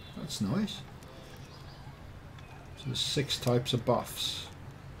 That's nice. So there's 6 types of buffs.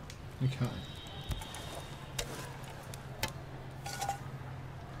 Okay.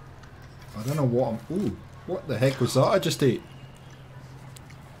 I don't know what I'm... Ooh, what the heck was that I just ate?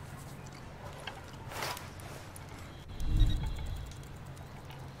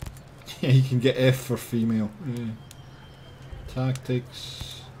 Yeah, you can get F for female. Yeah.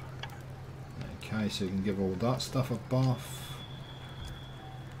 Tactics. Okay, so you can give all that stuff a buff.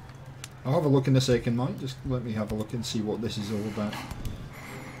 I'll have a look in a second, mate. Just let me have a look and see what this is all about.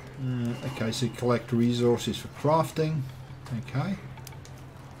 Okay, so you collect resources for crafting. Okay.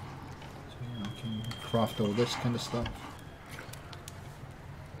 So I can craft all this kind of stuff.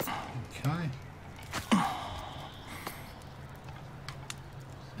 Okay.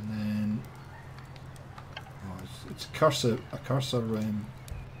 And then... Oh, it's a cursor...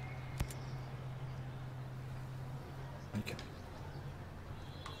 Okay.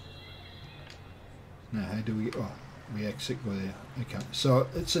 Now, how do we... Oh, we exit go there. Okay, so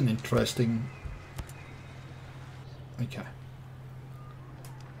it's an interesting... Okay.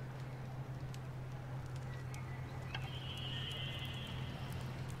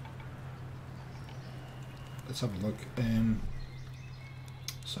 Let's have a look.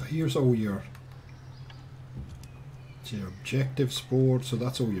 So here's all your... It's your objectives board, so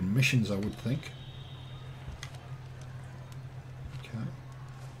that's all your missions, I would think. Okay.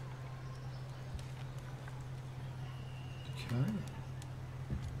 Okay.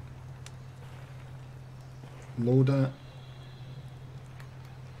 Loader.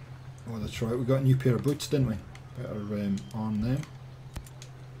 Oh, that's right. We got a new pair of boots, didn't we? Better arm them.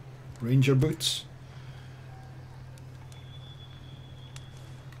 Ranger boots.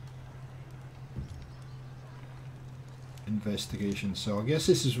 Investigation. So I guess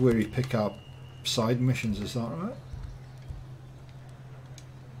this is where you pick up side missions. Is that right?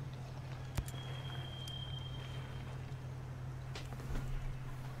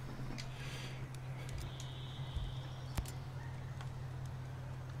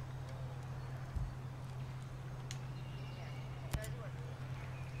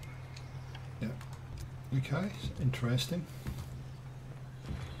 Okay, interesting.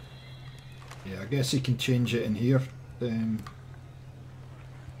 Yeah, I guess you can change it in here,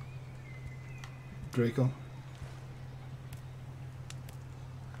 Draco.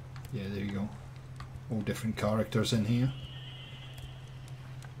 Yeah, there you go. All different characters in here.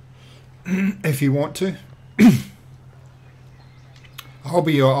 If you want to. I'll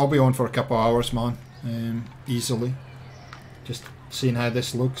be on for a couple of hours, man. Easily. Just seeing how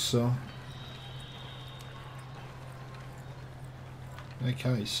this looks, so.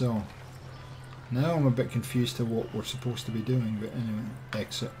 Okay, so now I'm a bit confused to what we're supposed to be doing, but anyway,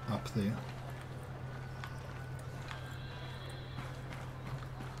 exit up there.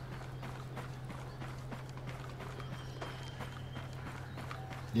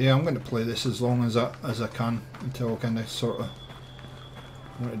 Yeah, I'm going to play this as long as I can until I kind of sort of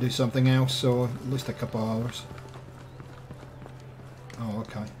want to do something else, so at least a couple of hours. Oh,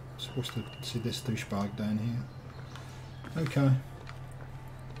 okay. I'm supposed to see this douchebag down here. Okay.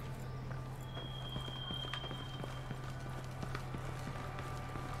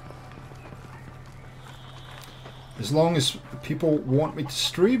 As long as people want me to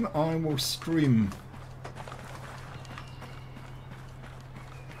stream, I will stream.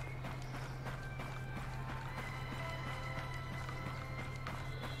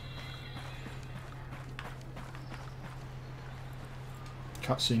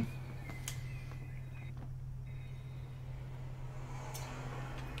 Cutscene.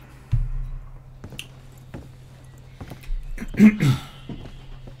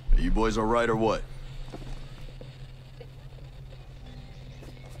 Are you boys all right or what?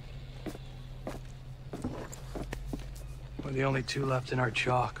 We're the only two left in our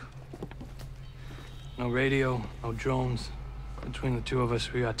chalk. No radio, no drones. Between the two of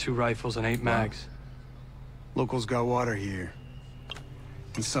us, we got 2 rifles and 8 mags. Locals got water here.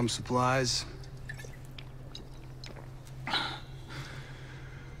 And some supplies.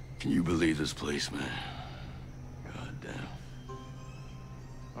 Can you believe this place, man? God damn.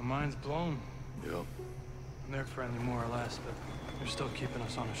 My mind's blown. Yep. They're friendly more or less, but they're still keeping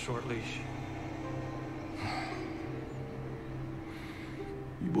us on a short leash.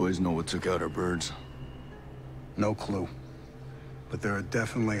 You boys know what took out our birds? No clue. But there are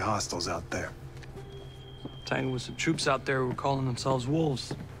definitely hostiles out there. Tangled with some troops out there who were calling themselves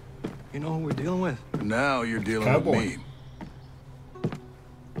wolves. You know who we're dealing with? Now you're dealing Cowboy. with me.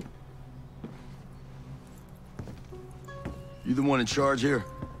 You the one in charge here?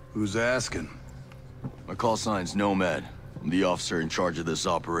 Who's asking? My call sign's Nomad. I'm the officer in charge of this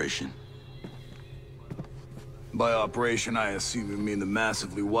operation. by operation, I assume you mean the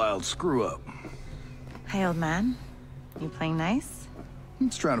massively wild screw-up. Hey, old man. You playing nice? I'm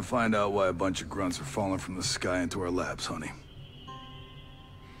just trying to find out why a bunch of grunts are falling from the sky into our laps, honey.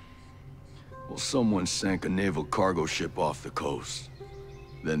 Well, someone sank a naval cargo ship off the coast.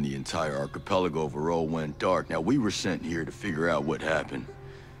 Then the entire archipelago of Aro went dark. Now, we were sent here to figure out what happened.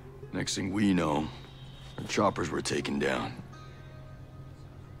 Next thing we know, our choppers were taken down.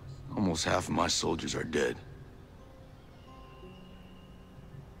 Almost half of my soldiers are dead.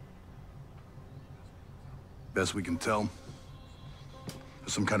 Best we can tell,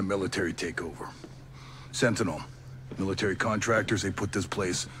 there's some kind of military takeover. Sentinel, military contractors, they put this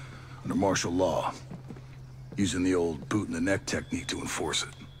place under martial law, using the old boot-in-the-neck technique to enforce it.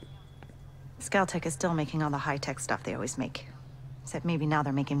 Scaltech is still making all the high-tech stuff they always make. Except maybe now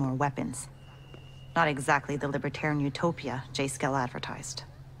they're making more weapons. Not exactly the libertarian utopia J. Skell advertised.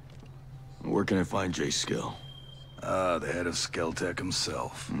 Where can I find J. Skell? The head of Scaltech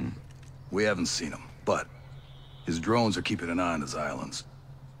himself. We haven't seen him, but his drones are keeping an eye on his islands.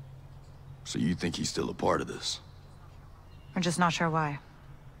 So you think he's still a part of this? We're just not sure why.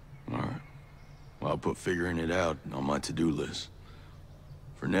 Alright. Well, I'll put figuring it out on my to-do list.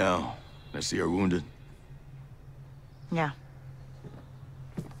 For now, let's see our wounded. Yeah.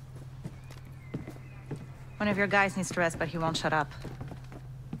 One of your guys needs to rest, but he won't shut up.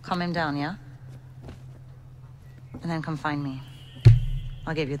 Calm him down, yeah? And then come find me.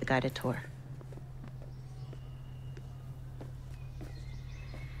 I'll give you the guided tour.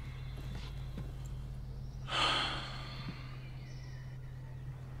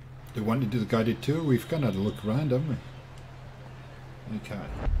 Do you want to do the guided tour? We've kind of had a look around, haven't we? Okay,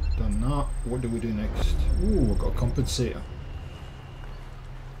 done that. What do we do next? Ooh, we've got a compensator.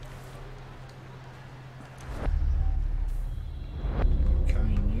 Okay,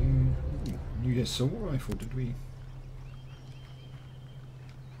 new assault rifle, did we?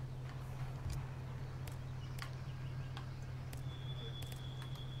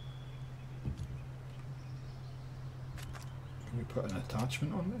 Can we put an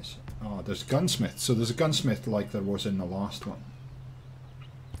attachment on this? Oh, there's gunsmith. So there's a gunsmith like there was in the last one.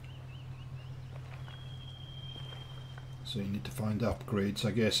 So you need to find upgrades,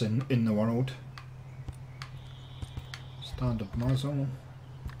 I guess, in the world. Standard muzzle.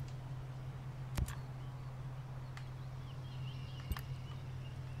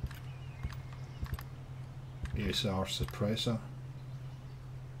 ASR suppressor.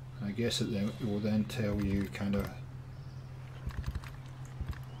 I guess it will then tell you kind of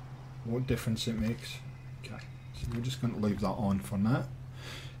what difference it makes. Okay, so we're just going to leave that on for now.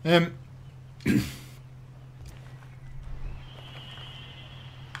 Yeah, that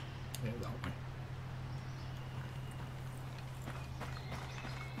way.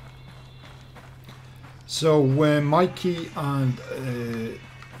 So, Mikey and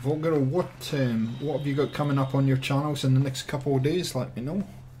Volgaro, what have you got coming up on your channels in the next couple of days? Let me know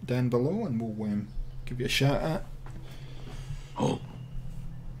down below, and we'll give you a shout out. Oh.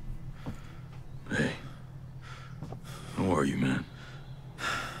 Hey. How are you, man?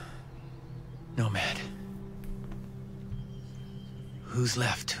 Nomad. Who's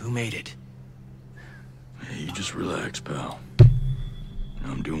left? Who made it? Hey, you just relax, pal.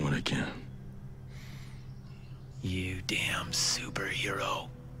 I'm doing what I can. You damn superhero.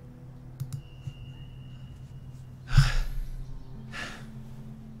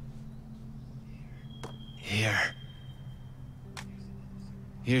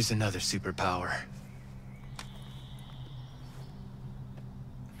 Here's another superpower.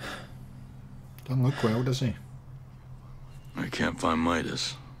 Doesn't look well, does he? I can't find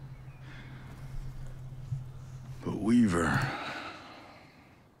Midas. But Weaver...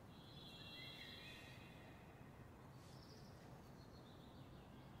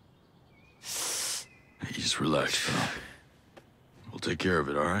 Hey, just relax, pal. We'll take care of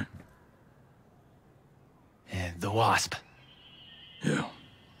it, alright? And the Wasp. Yeah.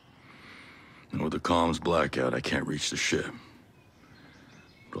 And with the comms blackout, I can't reach the ship.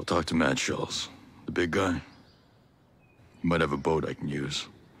 But I'll talk to Matt Schultz, the big guy. He might have a boat I can use.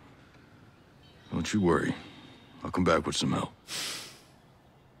 Don't you worry. I'll come back with some help.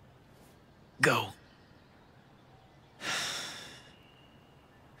 Go.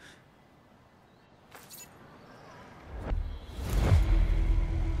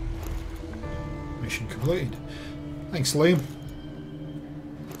 Mission completed. Thanks, Liam.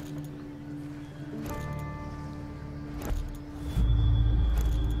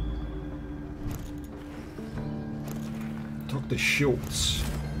 Talk to Schultz.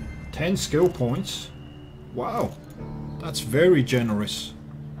 10 skill points. Wow, that's very generous.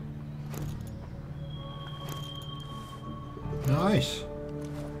 nice.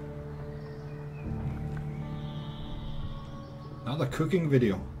 Another cooking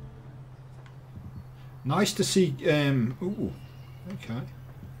video. Nice to see. Ooh, okay.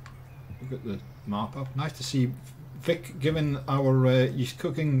 We've got the map up. Nice to see Vic giving our he's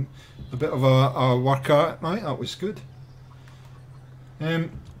cooking a bit of a workout at night. That was good.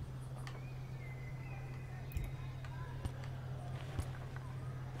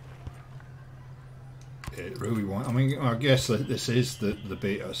 It really won't. I mean, I guess that this is the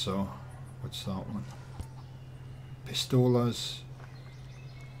beta. So, what's that one? Pistolas.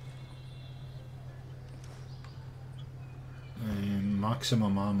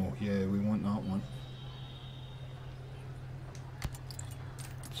 Maximum ammo. Yeah, we want that one.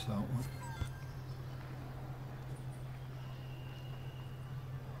 What's that one?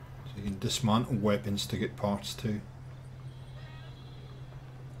 So you can dismantle weapons to get parts too.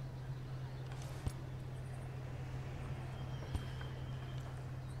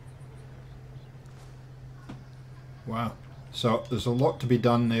 Wow. So there's a lot to be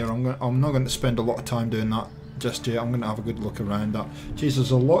done there. I'm not going to spend a lot of time doing that just yet. I'm going to have a good look around that. Jeez,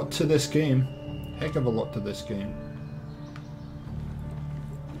 there's a lot to this game. Heck of a lot to this game.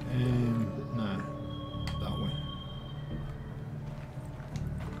 Nah, that way.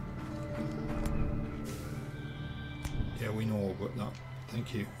 Yeah, we know all about that.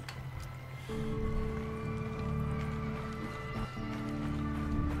 Thank you.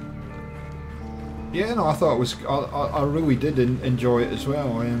 Yeah, no, I thought it was. I really did enjoy it as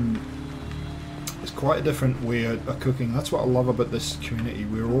well. It's quite a different way of cooking. That's what I love about this community.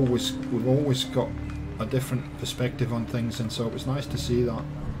 We've always got a different perspective on things, and so it was nice to see that.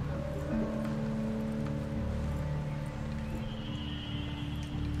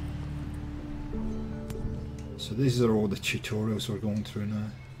 So these are all the tutorials we're going through now.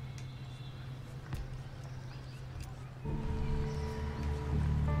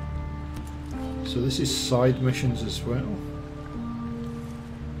 So this is side missions as well.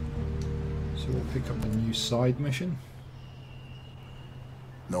 So we'll pick up a new side mission.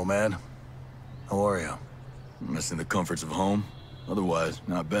 Nomad, how are you? Missing the comforts of home? Otherwise,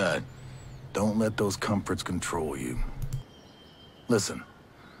 not bad. Don't let those comforts control you. Listen,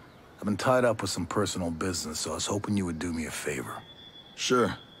 I've been tied up with some personal business, so I was hoping you would do me a favor.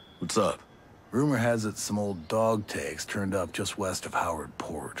 Sure. What's up? Rumor has it some old dog tags turned up just west of Howard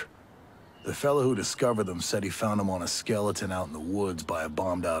Port. The fellow who discovered them said he found them on a skeleton out in the woods by a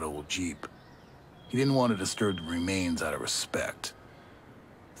bombed-out old Jeep. He didn't want to disturb the remains out of respect.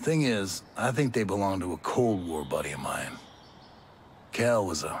 Thing is, I think they belong to a Cold War buddy of mine. Cal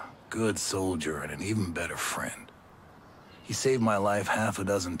was a good soldier and an even better friend. He saved my life half a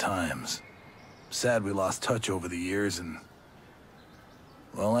dozen times. Sad we lost touch over the years and...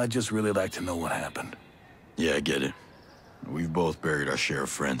 well, I'd just really like to know what happened. Yeah, I get it. We've both buried our share of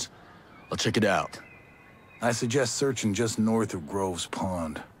friends. I'll check it out. I suggest searching just north of Groves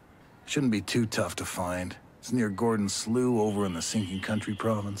Pond. Shouldn't be too tough to find. It's near Gordon Slough over in the Sinking Country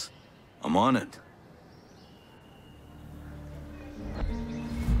province. I'm on it.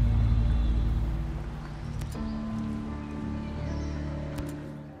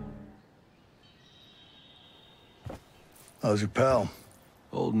 How's your pal?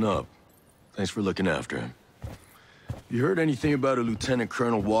 Holding up. Thanks for looking after him. You heard anything about a Lieutenant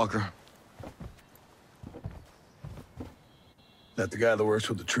Colonel Walker? That the guy that works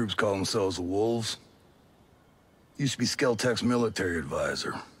with the troops call themselves the Wolves? Used to be Skeltech's military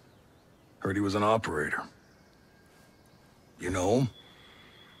advisor. Heard he was an operator. You know him?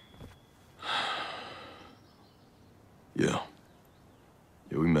 Yeah.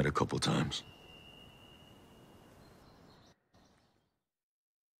 Yeah, we met a couple times.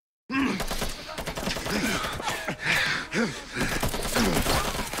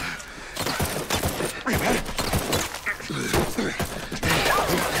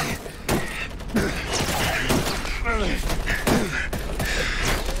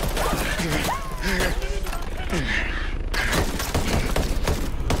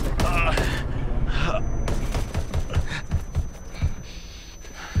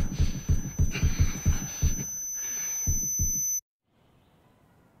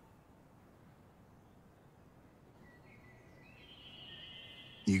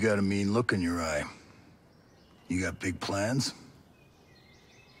 You got a mean look in your eye. You got big plans?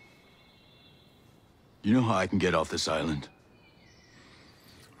 You know how I can get off this island?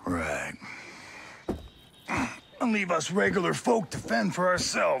 Right. And leave us regular folk to fend for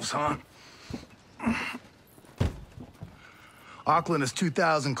ourselves, huh? Auckland is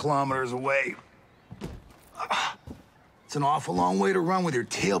 2,000 kilometers away. It's an awful long way to run with your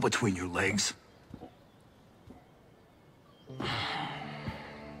tail between your legs.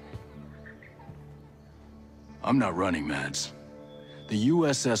 I'm not running, Mads. The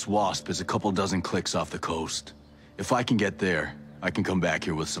USS Wasp is a couple dozen clicks off the coast. If I can get there, I can come back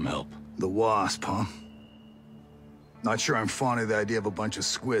here with some help. The Wasp, huh? Not sure I'm fond of the idea of a bunch of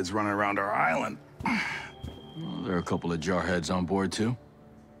squids running around our island. Well, there are a couple of jarheads on board, too.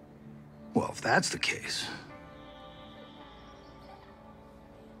 Well, if that's the case...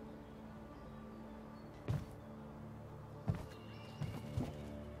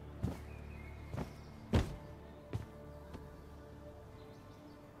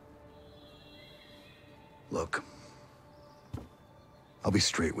 Look, I'll be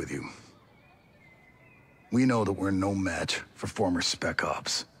straight with you. We know that we're no match for former Spec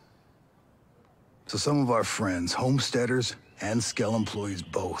Ops. So some of our friends, homesteaders and Skell employees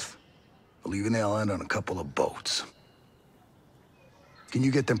both, are leaving the island on a couple of boats. Can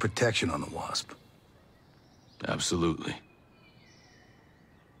you get them protection on the Wasp? Absolutely.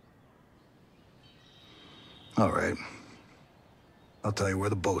 All right. I'll tell you where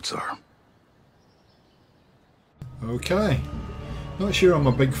the boats are. Okay. Not sure I'm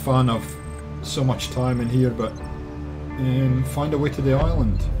a big fan of so much time in here, but find a way to the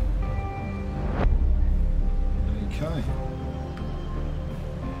island. Okay.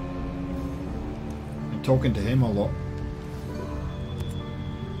 I'm talking to him a lot.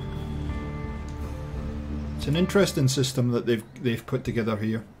 It's an interesting system that they've put together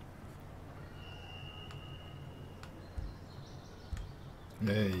here.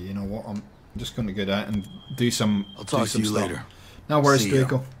 Hey, you know what? I'm just going to get out and do some. I'll talk to you stuff later. No worries, See ya.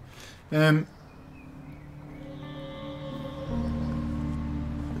 Draco.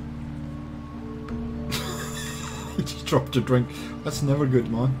 He just dropped a drink. That's never good,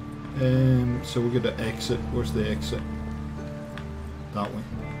 man. So we're going to exit. Where's the exit? That way.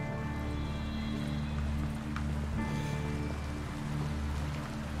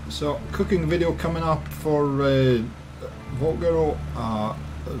 So, cooking video coming up for Volgaro.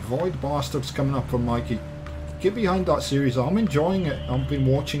 Void Bastards coming up for Mikey. Get behind that series. I'm enjoying it. I've been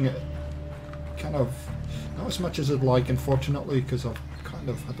watching it kind of not as much as I'd like, unfortunately, because I've kind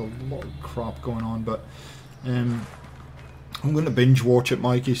of had a lot of crap going on, but I'm going to binge watch it,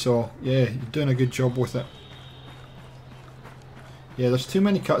 Mikey, so yeah, you're doing a good job with it. Yeah, there's too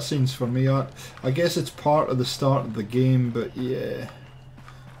many cutscenes for me. I guess it's part of the start of the game, but yeah,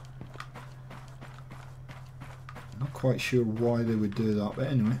 not quite sure why they would do that, but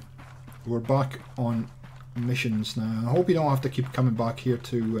anyway, we're back on missions now. I hope you don't have to keep coming back here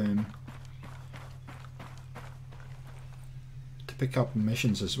to pick up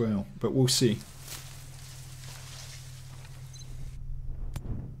missions as well, but we'll see.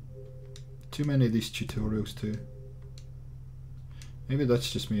 Too many of these tutorials too. Maybe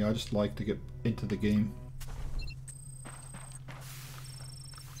that's just me, I just like to get into the game.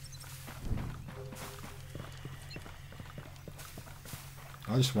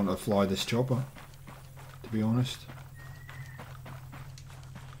 I just want to fly this chopper, to be honest.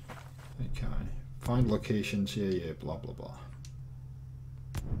 Okay, find locations, yeah, blah blah blah.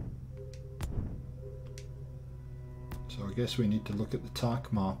 So I guess we need to look at the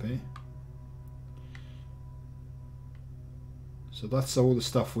TAC map, eh? So that's all the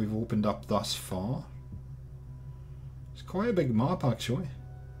stuff we've opened up thus far. It's quite a big map actually.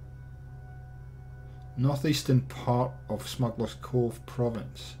 Northeastern part of Smuggler's Cove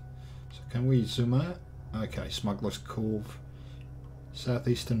province. So can we zoom out? Okay, Smuggler's Cove.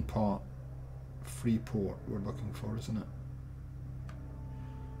 Southeastern part. Freeport we're looking for, isn't it?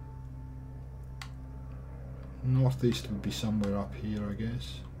 Northeast would be somewhere up here, I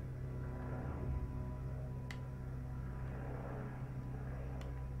guess.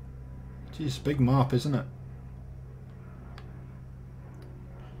 Geez, big map, isn't it?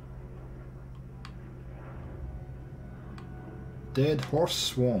 Dead Horse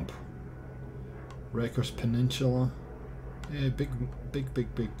Swamp. Wreckers Peninsula. Yeah, big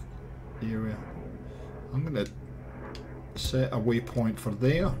area. I'm gonna set a waypoint for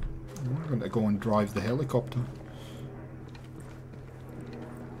there. We're going to go and drive the helicopter.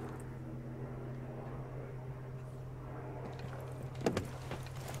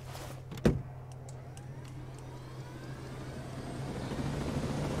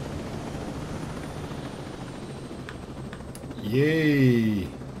 Yay!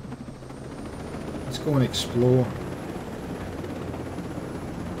 Let's go and explore.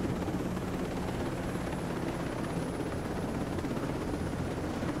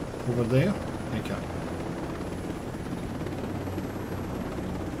 Over there? Okay.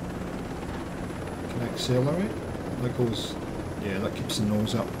 Can I accelerate? That goes... yeah, that keeps the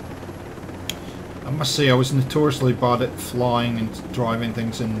nose up. I must say I was notoriously bad at flying and driving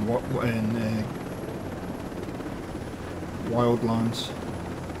things in Wildlands.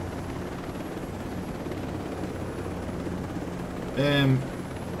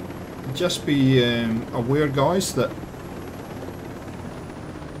 Just be aware, guys, that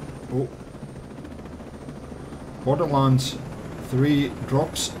Borderlands 3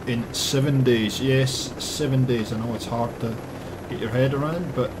 drops in 7 days. Yes, 7 days. I know it's hard to get your head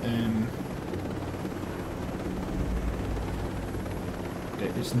around, but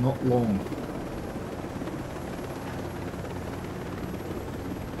it is not long.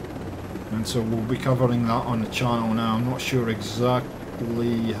 And so we'll be covering that on the channel now. I'm not sure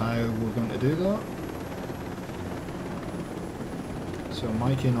exactly how we're going to do that. So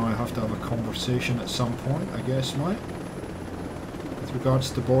Mikey and I have to have a conversation at some point, I guess, Mike, with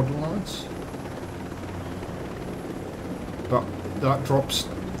regards to Borderlands. But that drops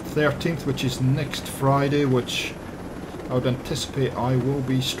 13th, which is next Friday, which I would anticipate I will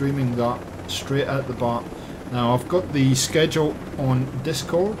be streaming that straight out the bat. Now I've got the schedule on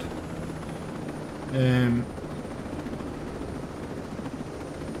Discord.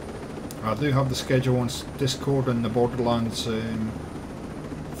 I do have the schedule on Discord and the Borderlands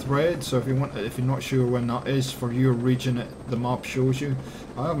thread, so if you're not sure when that is for your region, the map shows you.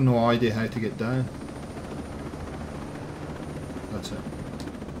 I have no idea how to get down. That's it.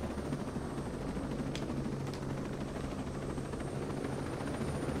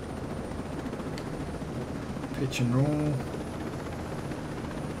 Pitch and roll.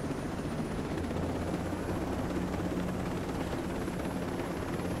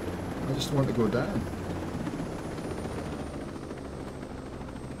 I just want to go down.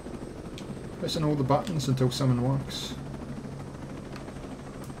 Pressing all the buttons until something works.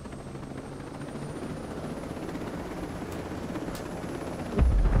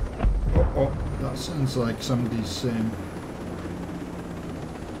 Oh, that sounds like somebody's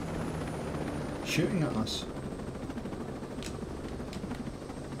shooting at us.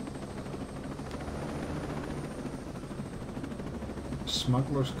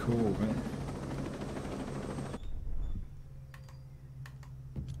 Smuggler's Cove, eh?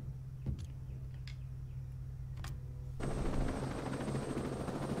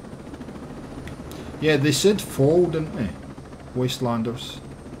 Yeah, they said fall, didn't they? Wastelanders.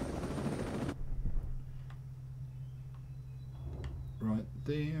 Right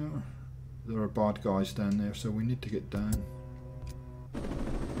there. There are bad guys down there, so we need to get down.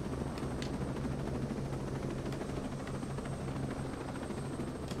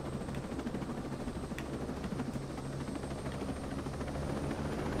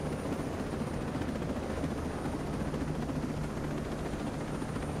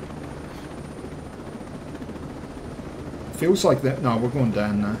 Feels like that. No, we're going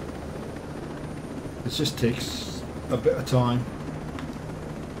down now. It just takes a bit of time.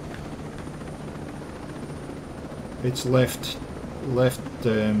 It's left. I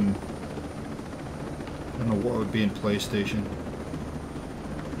don't know what it would be in PlayStation.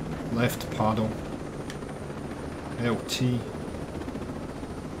 Left paddle. LT.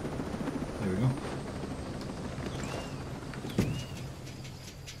 There we go.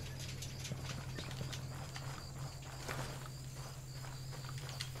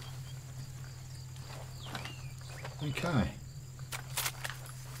 Okay.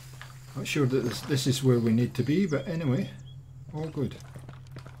 Not sure that this is where we need to be, but anyway, all good.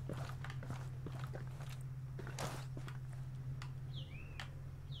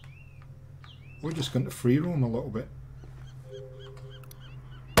 We're just going to free roam a little bit.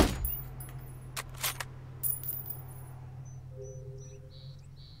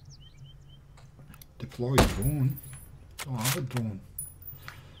 Deploy drone. Don't have a drone.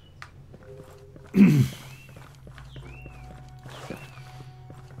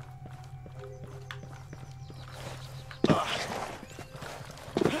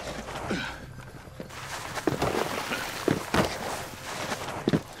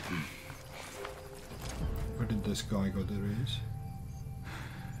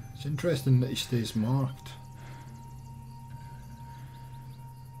 It's interesting that he stays marked.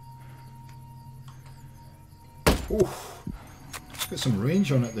 Oh, it's got some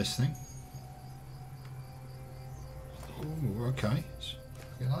range on it, this thing. Oh, okay.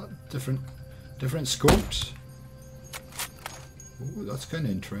 Look at that, different scopes. Oh, that's kind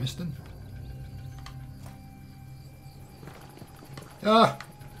of interesting. Ah,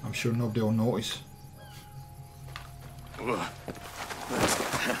 I'm sure nobody will notice.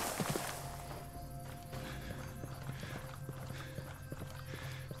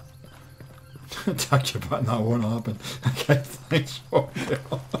 Attack your button, that won't happen. Okay, thanks for it.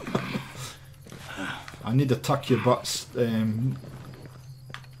 I need to tuck your butts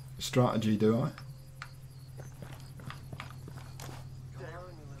strategy, do I?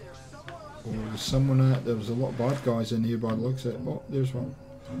 there's someone out there. There's a lot of bad guys in here by the looks of it. Oh, there's one.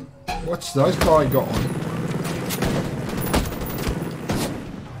 What's this guy got on?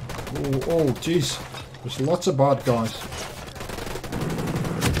 Oh, jeez. There's lots of bad guys.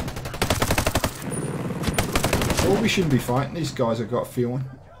 Oh, we shouldn't be fighting these guys, I've got a feeling.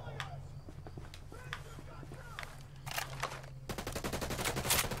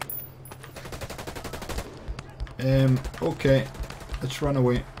 Okay. Let's run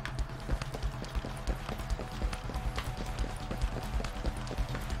away.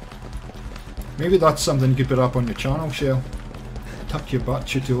 Maybe that's something you could put up on your channel, Shell. Tuck your butt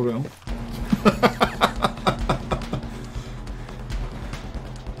tutorial.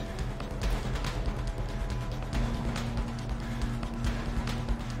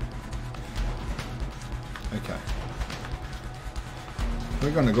 Okay.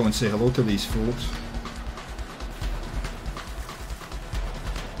 We're gonna go and say hello to these folks.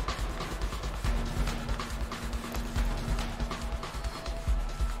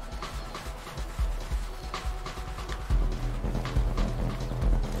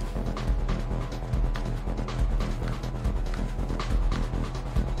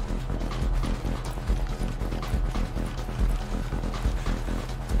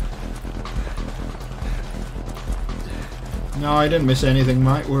 No, I didn't miss anything,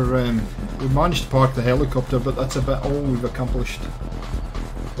 mate. We managed to park the helicopter, but that's about all we've accomplished.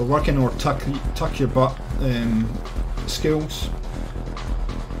 We're working our tuck your butt skills.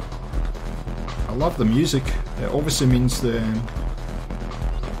 I love the music. It obviously means the.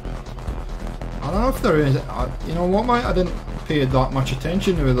 I don't know if there is. You know what, mate? I didn't pay that much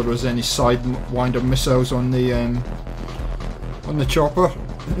attention to whether there was any sidewinder missiles on the chopper.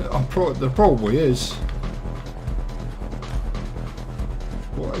 There probably is.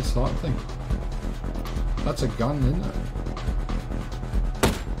 What is that thing? That's a gun, isn't it?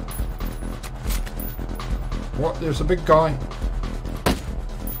 What? There's a big guy.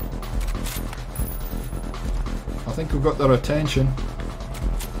 I think we've got their attention.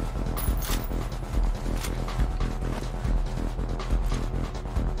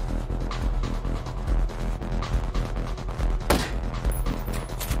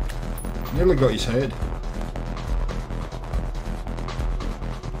 Nearly got his head.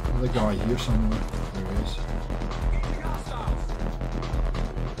 The guy here somewhere. There he is.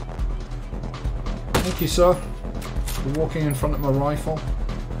 Thank you, sir, for walking in front of my rifle.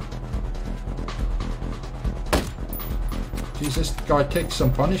 Jeez, this guy takes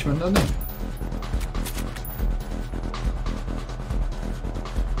some punishment, doesn't he?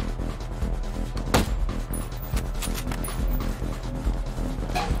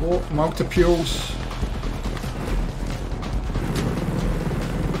 Oh, multi-fuels.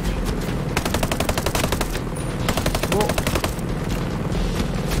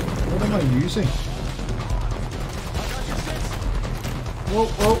 Using. Whoa,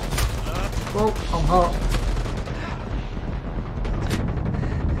 whoa, whoa, I'm hurt.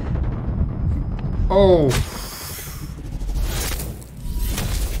 Oh.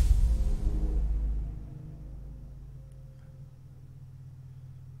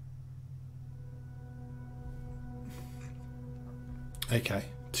 Okay,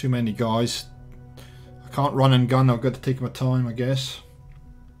 too many guys. I can't run and gun, I've got to take my time, I guess.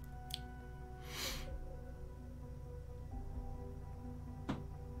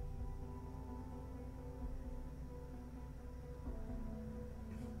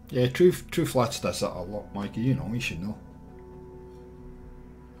 Yeah, True Flats does that a lot, Mikey. You know, you should know.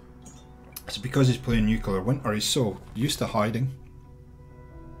 It's because he's playing Nuclear Winter, he's so used to hiding.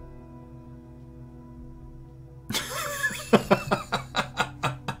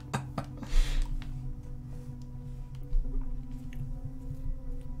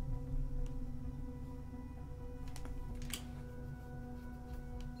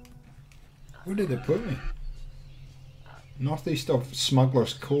 Where did they put me? Northeast of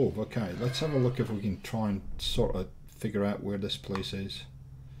Smuggler's Cove. Okay, let's have a look if we can try and sort of figure out where this place is.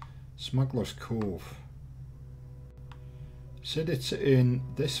 Smuggler's Cove. Said it's in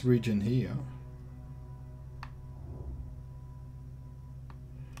this region here.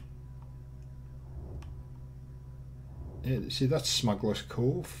 Yeah, see, that's Smuggler's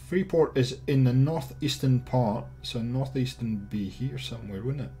Cove. Freeport is in the northeastern part, so northeastern would be here somewhere,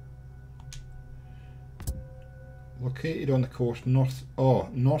 wouldn't it? Located on the coast north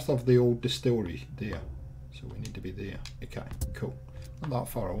of the old distillery there. So we need to be there. Okay, cool. Not that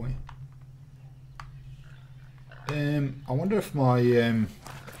far away. I wonder if my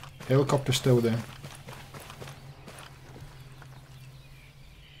helicopter's still there.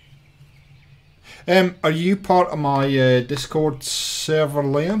 Are you part of my Discord server,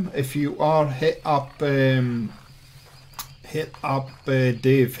 Liam. If you are, hit up Dave, hit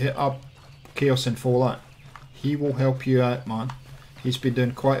up Chaos Info. That he will help you out, man. He's been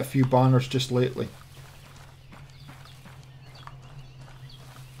doing quite a few banners just lately.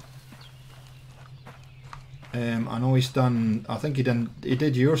 I know he's done. I think he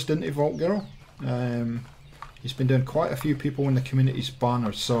did yours, didn't he, Vault Girl? He's been doing quite a few people in the community's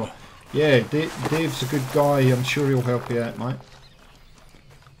banners. So yeah, Dave's a good guy. I'm sure he'll help you out, mate.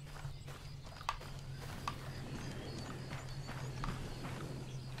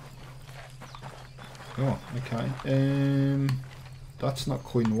 Oh, okay. That's not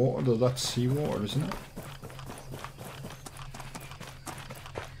clean water though. That's seawater, isn't it?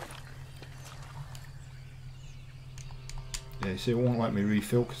 Yeah, see, it won't let me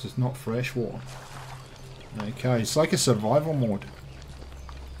refill because it's not fresh water. Okay, it's like a survival mode.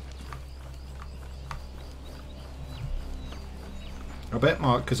 I bet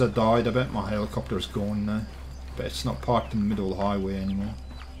because I died, I bet my helicopter's gone now. But it's not parked in the middle of the highway anymore.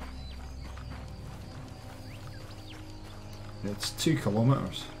 It's 2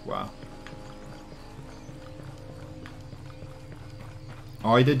 kilometers. Wow.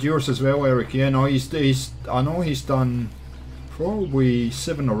 Oh, he did yours as well, Eric. Yeah, no, I know he's done probably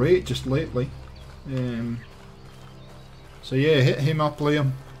 7 or 8 just lately. So yeah, hit him up,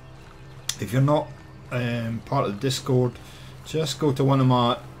 Liam. If you're not part of the Discord, just go to one of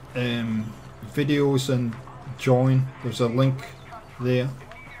my videos and join. There's a link there.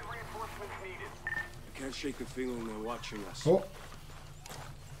 I can't shake the feeling they're watching us. Oh.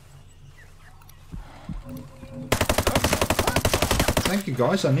 Thank you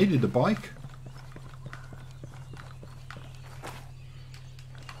guys, I needed the bike.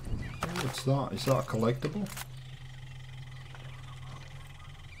 What's that? Is that a collectible?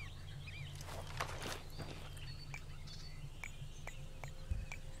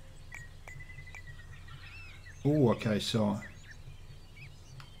 Oh, okay, so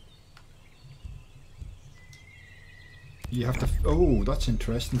you have to. Oh, that's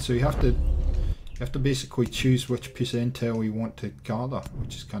interesting. So you have to basically choose which piece of intel you want to gather,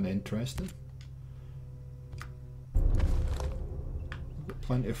 which is kind of interesting.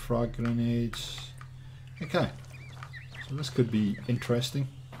 Plenty of frag grenades. Okay, so this could be interesting.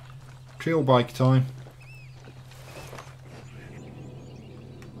 Trail bike time.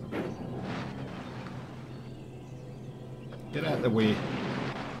 Get out of the way.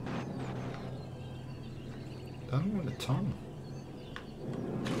 I don't want to turn.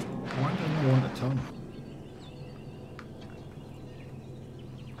 Why do I want to turn?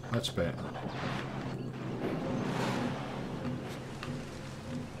 That's better.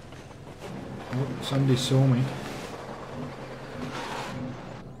 Oh, somebody saw me.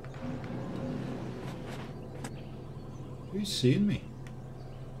 Who's seeing me?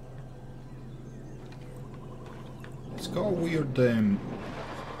 It's got a weird yeah,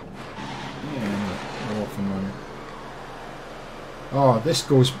 we're off and running. Oh, this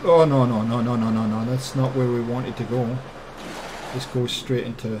goes. Oh no! That's not where we wanted to go. This goes straight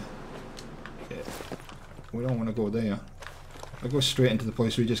into. Yeah, we don't want to go there. I go straight into the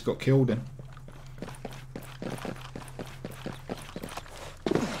place we just got killed in.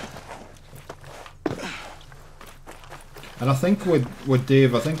 And I think with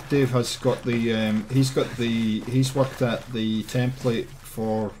Dave, I think Dave has got the he's worked at the template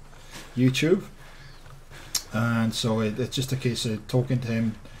for YouTube, and so it's just a case of talking to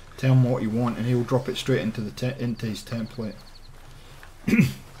him, tell him what you want, and he'll drop it straight into into his template.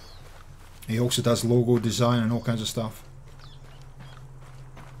 He also does logo design and all kinds of stuff.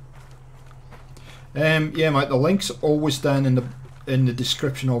 Yeah, mate. The link's always down in the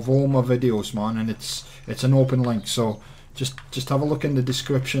description of all my videos, man, and it's an open link, so. Just have a look in the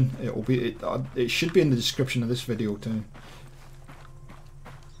description. It should be in the description of this video too.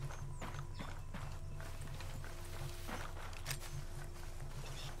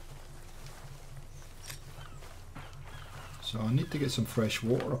 So I need to get some fresh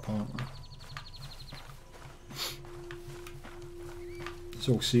water apparently. It's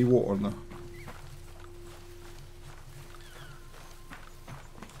all seawater now.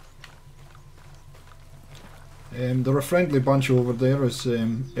 They're a friendly bunch over there, as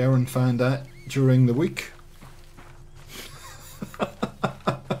Erin found out during the week.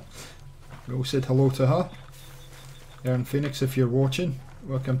 We all said hello to her. Erin Phoenix, if you're watching,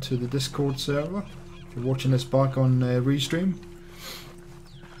 welcome to the Discord server. If you're watching this back on Restream.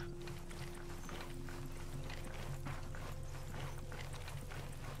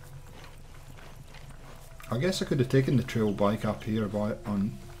 I guess I could have taken the trail bike up here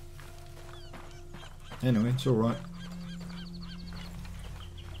on. Anyway, it's alright.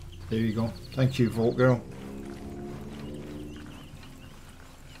 There you go. Thank you, Vault Girl.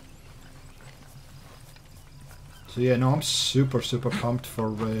 So yeah, no, I'm super pumped for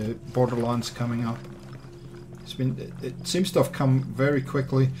Borderlands coming up. It seems to have come very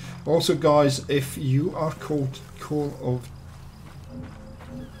quickly. Also, guys, if you are cool of,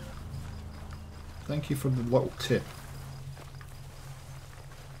 thank you for the little tip.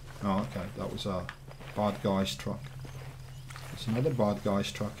 Oh, okay, that was a bad guy's truck. There's another bad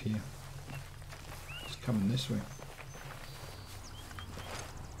guy's truck here. It's coming this way.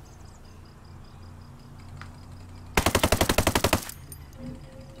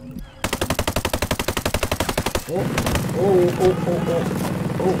 Oh, oh, oh, oh, oh,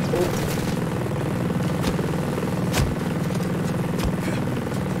 oh, oh.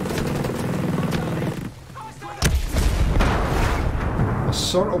 I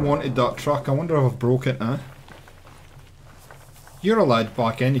sort of wanted that truck. I wonder if I've broke it now. You're allowed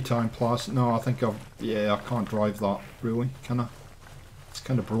back anytime, plus. No, I think I've... Yeah, I can't drive that, really, can I? It's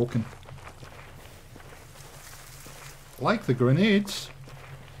kind of broken. Like the grenades.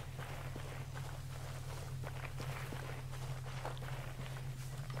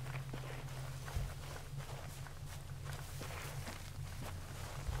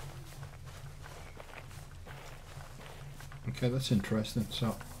 Okay, that's interesting.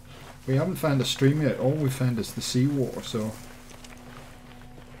 So, we haven't found a stream yet. All we found is the seawater, so...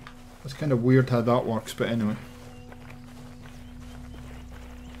 That's kind of weird how that works, but anyway.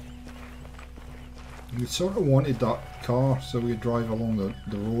 We sort of wanted that car, so we drive along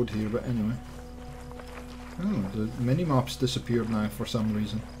the road here, but anyway. Oh, the mini-map's disappeared now for some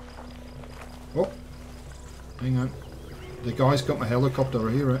reason. Oh! Hang on. The guy's got my helicopter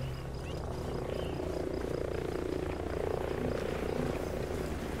here, right?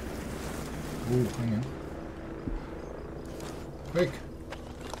 Oh, hang on. Quick!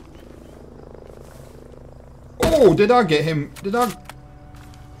 Oh, did I get him? Did I?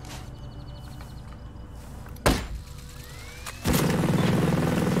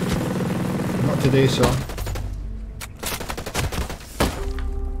 Not today, sir.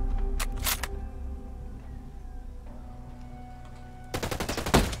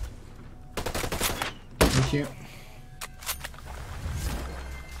 Thank you.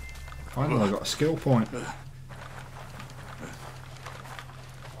 Finally, I got a skill point.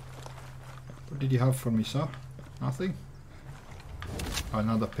 What did you have for me, sir? Nothing?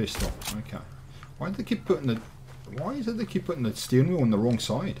 Another pistol. Okay. Why do they keep putting the... Why is it they keep putting the steering wheel on the wrong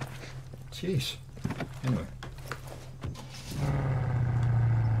side? Jeez. Anyway.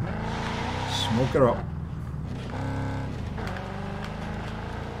 Smoke her up.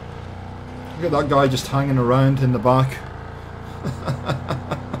 Look at that guy just hanging around in the back.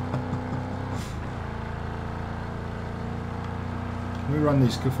 Can we run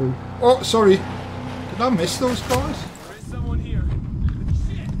these full... Oh, sorry. Did I miss those guys? There is someone here.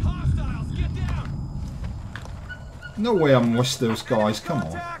 Shit! Hostiles! Get down! No way I missed those guys. Come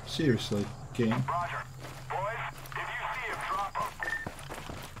on. Seriously, game. Roger. Boys, if you see him, drop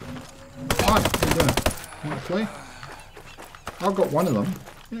him. Hi, how you doing? You want to play? I've got one of them.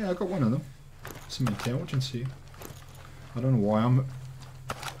 Yeah, I got one of them. Some intelligence here. I don't know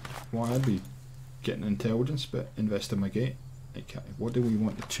why I'd be getting intelligence, but investigate. Okay, what do we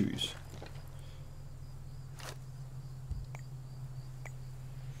want to choose?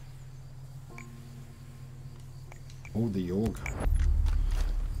 Oh, the yoga.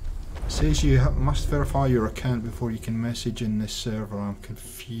 It says you must verify your account before you can message in this server. I'm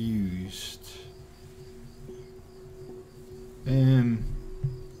confused.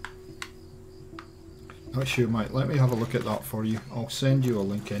 Not sure, mate. Let me have a look at that for you. I'll send you a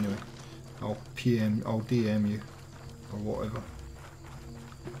link anyway. I'll DM you or whatever.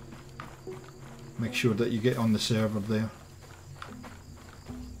 Make sure that you get on the server there.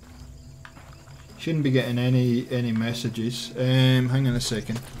 Shouldn't be getting any messages. Hang on a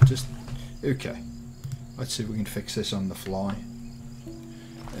second. Just okay. Let's see if we can fix this on the fly.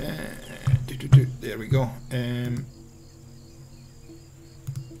 There we go.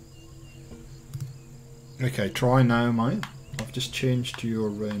 Okay, try now, mate. I've just changed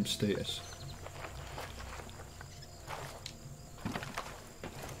your status.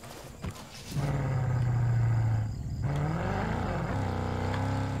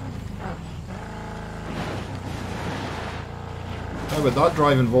 How about that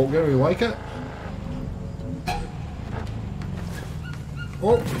driving Volker? We like it?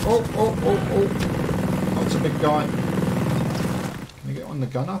 Oh. That's a big guy. Can I get on the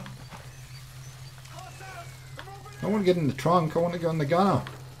gunner? I want to get in the trunk. I want to get on the gunner.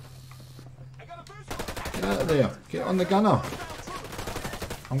 Get out of there. Get on the gunner.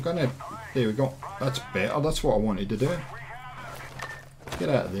 I'm gonna... There we go. That's better. That's what I wanted to do. Get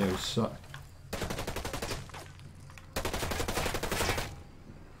out of there, suck.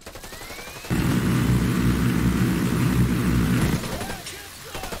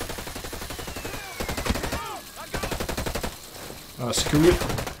 Screw it.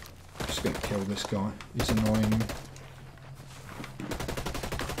 Just gonna kill this guy. He's annoying me.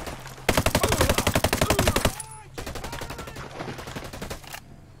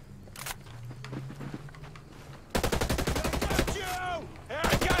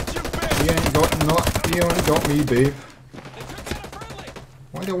 You ain't got me, babe.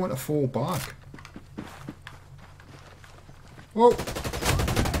 Why do I want to fall back? Whoa!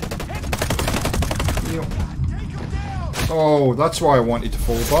 Oh, that's why I wanted to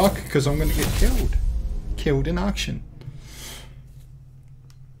fall back, because I'm going to get killed. Killed in action.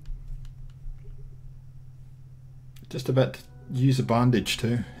 Just about to use a bandage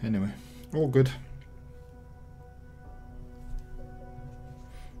too. Anyway, all good.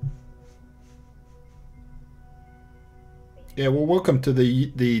 Yeah, well, welcome to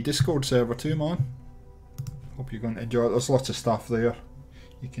the Discord server too, man. Hope you're going to enjoy it. There's lots of stuff there.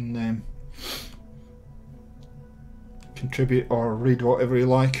 You can contribute or read whatever you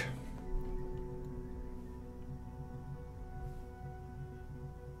like.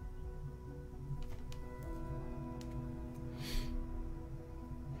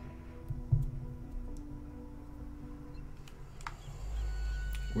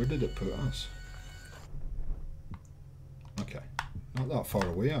 Where did it put us? Okay, not that far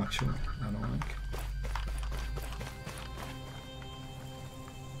away actually, I don't think.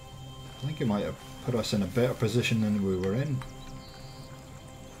 I think it might have put us in a better position than we were in.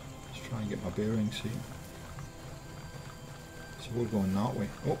 Let's try and get my bearings here. So we're going that way.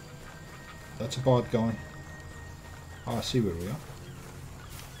 Oh, that's a bad guy. Oh, I see where we are.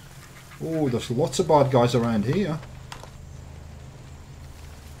 Oh, there's lots of bad guys around here.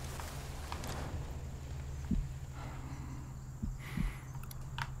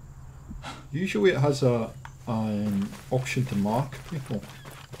 Usually it has an option to mark people.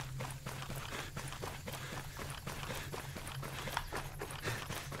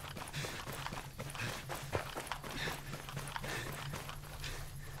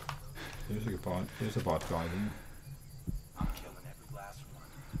 There's a bad guy there.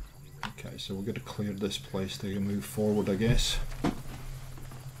 Okay, so we're going to clear this place to move forward, I guess.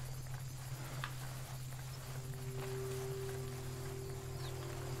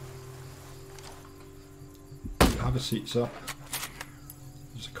 Have a seat, sir.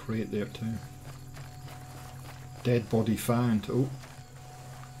 There's a crate there too. Dead body found. Oh.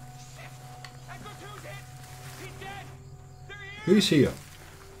 Who's here?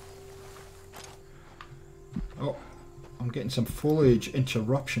 Oh, I'm getting some foliage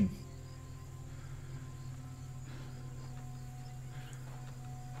interruption.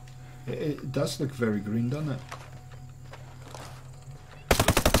 It does look very green, doesn't it?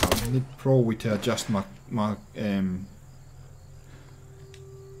 I need probably to adjust my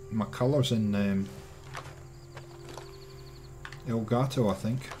colours in Elgato, I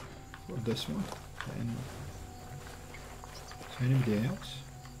think, for this one. Is there anybody else?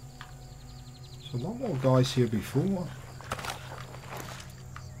 There's a lot more guys here before.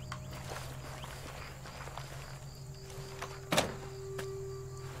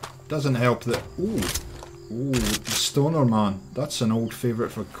 Doesn't help that. Ooh, the Stoner Man. That's an old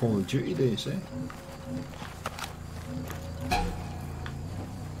favourite for Call of Duty days, eh?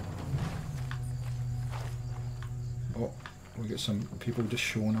 Oh, we get some people just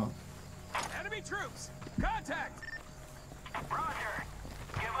showing up. Enemy troops! Contact! Roger!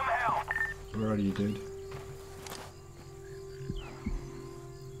 Give them help! Where are you, dude?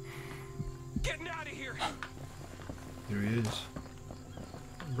 Getting out of here! There he is.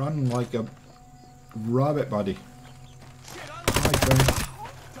 Run like a rabbit, buddy. Hi, friend.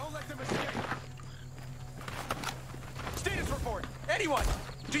 Don't let them escape! Status report! Anyone!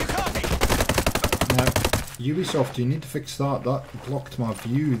 Do you copy? Now, Ubisoft, you need to fix that. That blocked my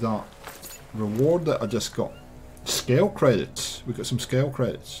view, that reward that I just got. Scale credits. We got some scale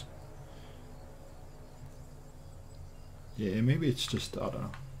credits. Yeah, maybe it's just, I don't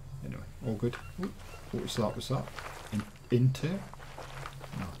know. Anyway, all good. Ooh, what was that? Was that Inter?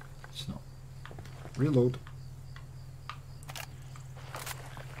 No, it's not. Reload.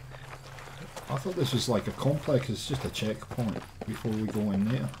 I thought this was like a complex, it's just a checkpoint before we go in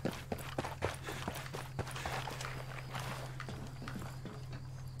there.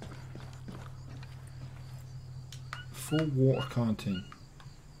 Full water canteen.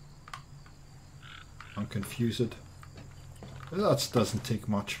 I'm confused. That doesn't take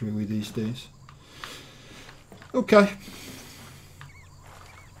much really these days. Okay.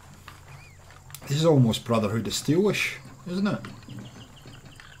 This is almost Brotherhood of Steel-ish, isn't it?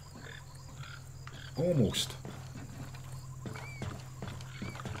 Almost.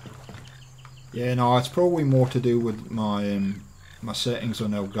 Yeah, no, it's probably more to do with my my settings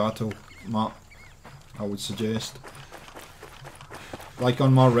on Elgato map, I would suggest. Like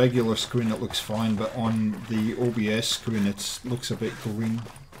on my regular screen it looks fine, but on the OBS screen it looks a bit green.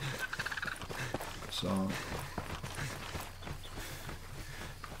 So...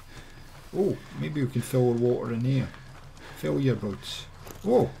 oh, maybe we can fill the water in here. Fill your boots.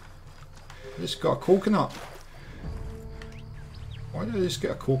 Whoa! I just got a coconut. Why did I just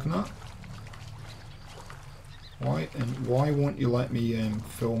get a coconut? Why, and why won't you let me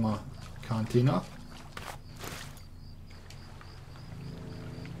fill my canteen up?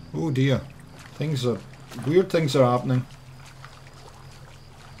 Oh dear, weird things are happening.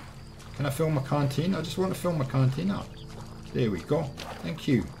 Can I fill my canteen? I just want to fill my canteen up. There we go, thank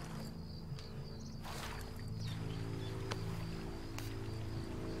you.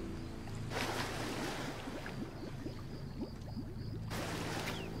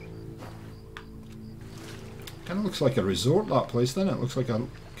 Kind of looks like a resort, that place, doesn't it? Looks like a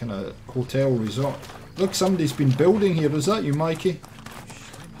kind of hotel resort. Look, somebody's been building here. Is that you, Mikey?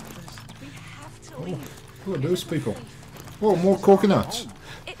 Oh, who are those people? Oh, more coconuts.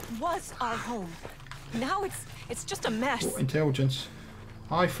 It was our home. Now it's just a mess. Oh, intelligence.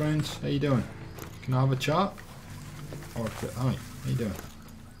 Hi, friends. How you doing? Can I have a chat? Or hi, how you doing?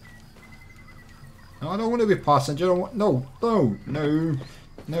 No, I don't want to be a passenger. I don't want, no.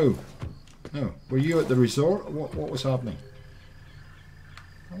 Were you at the resort? What was happening?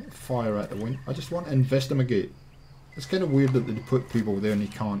 I don't fire at the window. I just want to investigate. It's kind of weird that they put people there and you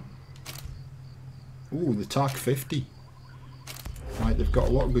can't. Ooh, the TAC 50. Right, they've got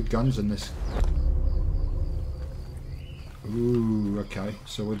a lot of good guns in this. Ooh, okay.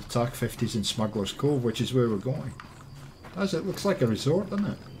 So with the TAC 50s in Smuggler's Cove, which is where we're going. Does it? Looks like a resort, doesn't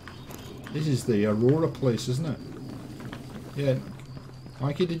it? This is the Aurora place, isn't it? Yeah.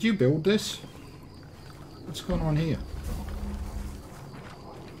 Mikey, did you build this? What's going on here?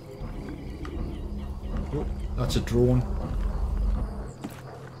 Oh, that's a drone.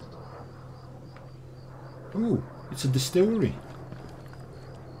 Ooh, it's a distillery.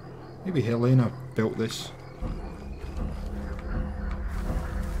 Maybe Helena built this.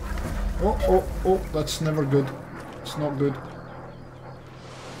 Oh, that's never good. It's not good.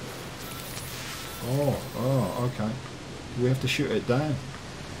 Oh, okay. We have to shoot it down.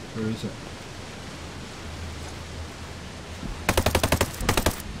 Where is it?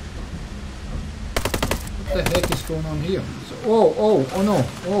 What the heck is going on here? Oh no.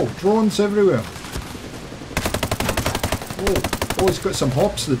 Oh, drones everywhere. Oh, it's got some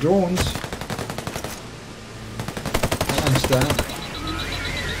hops, the drones. I understand.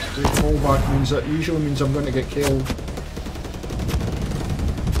 The fallback means that usually means I'm going to get killed.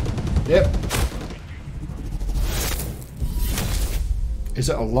 Yep. Is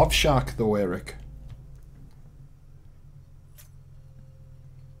it a love shack though, Eric?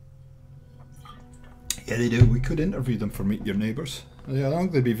 Yeah, they do. We could interview them for Meet Your Neighbours. Yeah, I don't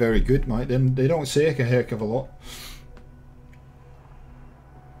think they'd be very good, mate. They don't say a heck of a lot.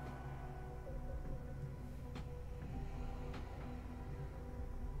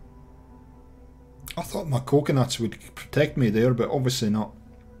 I thought my coconuts would protect me there, but obviously not.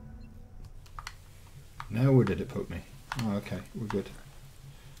 Now where did it put me? Oh, okay, we're good.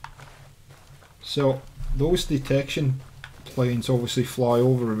 So, those detection planes obviously fly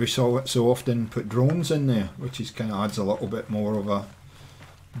over. We saw it so often put drones in there, which is kind of adds a little bit more of a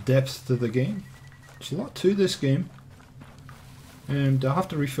depth to the game. There's a lot to this game. And do I have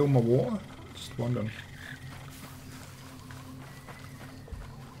to refill my water? Just wondering.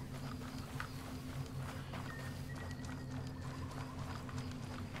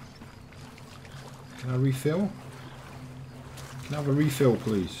 Can I refill? Can I have a refill,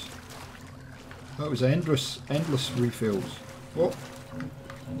 please? That was endless refills. Oh,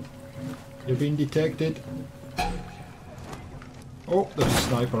 you're being detected. Oh, there's a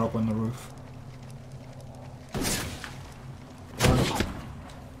sniper up on the roof.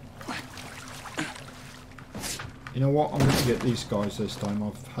 You know what? I'm going to get these guys this time.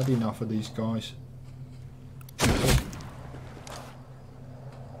 I've had enough of these guys.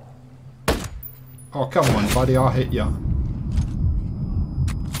 Oh, come on, buddy. I'll hit you.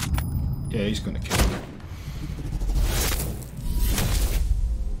 Yeah, he's going to kill me.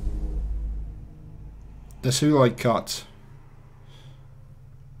 Does who like cats?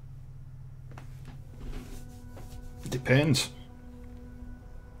 Depends.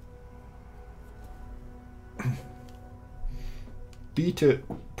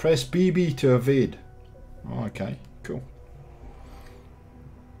 press BB to evade. Oh, okay, cool.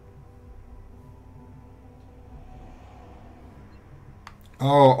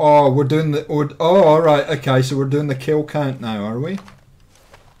 Oh, we're doing the... Oh, alright, okay, so we're doing the kill count now, are we?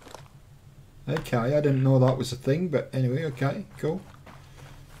 Okay, I didn't know that was a thing, but anyway, okay, cool.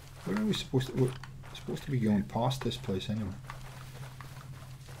 Where are we supposed to... We're supposed to be going past this place anyway.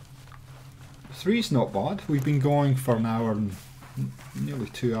 3's not bad. We've been going for an hour and nearly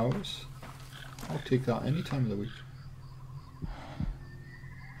 2 hours. I'll take that any time of the week.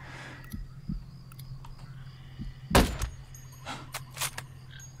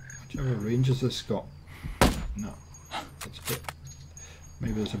 Whichever range has this got? No, it's a bit.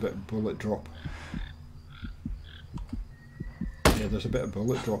 Maybe there's a bit of bullet drop. Yeah, there's a bit of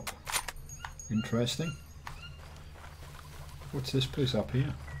bullet drop. Interesting. What's this place up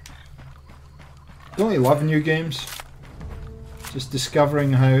here? Don't you love new games? Just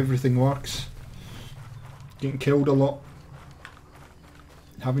discovering how everything works. Getting killed a lot.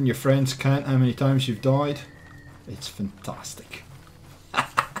 Having your friends count how many times you've died. It's fantastic.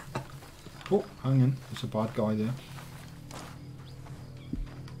 Oh, hang on. There's a bad guy there.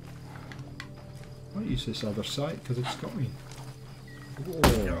 I'll use this other side because it's got me.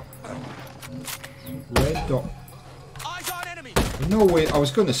 Whoa. Red dot. There's no way. I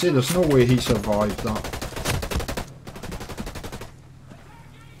was going to say there's no way he survived that.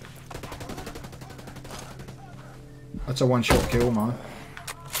 That's a one-shot kill, man.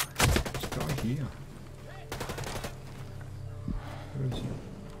 This guy here. Where is he?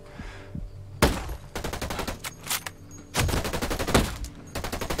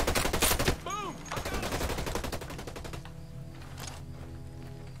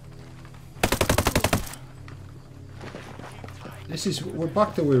 This is, we're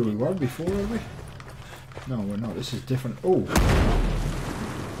back to where we were before, are we? No, we're not. This is different. Oh!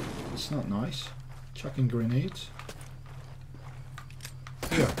 It's not nice. Chucking grenades.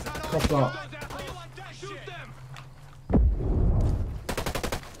 Here, cop that.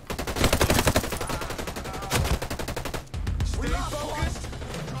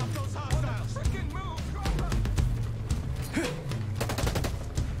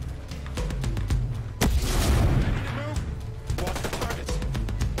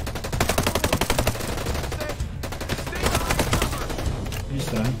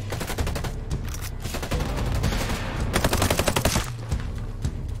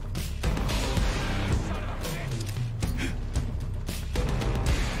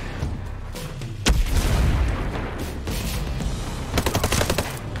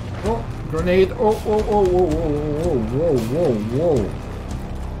 Grenade! Oh, oh, oh, whoa, whoa, whoa, whoa, whoa, whoa!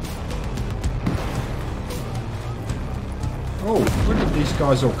 Oh, where did these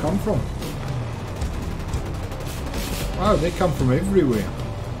guys all come from? Wow, they come from everywhere.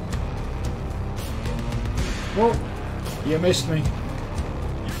 Whoa! You missed me.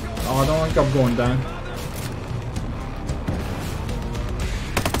 Oh, I don't think I'm going down.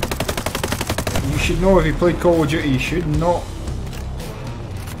 You should know if you played Call of Duty, you should not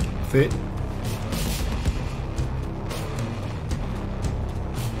fit.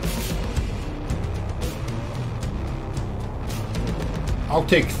 I'll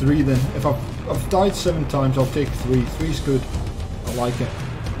take 3 then. If I've died 7 times, I'll take 3. 3's good. I like it.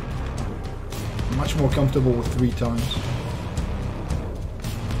 I'm much more comfortable with 3 times.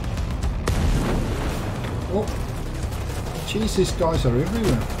 Oh, jeez, these guys are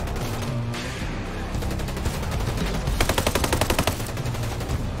everywhere.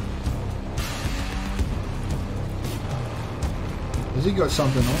 Has he got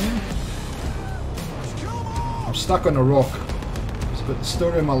something on him? I'm stuck on a rock. It's about the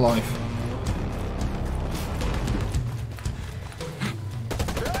story of my life.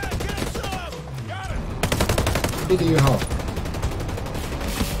 What do you have?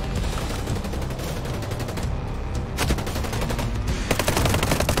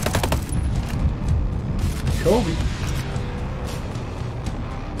 Kobe.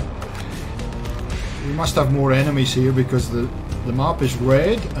 We must have more enemies here because the map is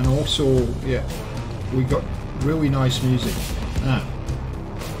red, and also, yeah, we got really nice music. Ah.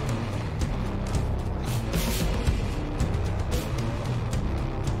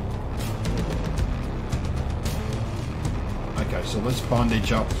 Okay, so let's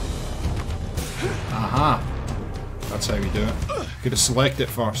bandage up. Aha! That's how we do it. Gotta select it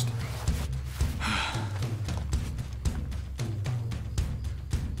first.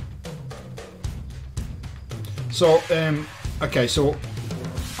 So, okay, so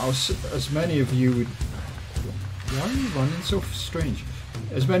as many of you would... Why are you running so strange?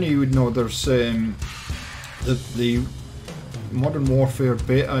 As many of you would know, there's the Modern Warfare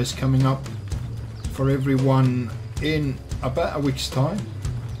beta is coming up for everyone in about a week's time.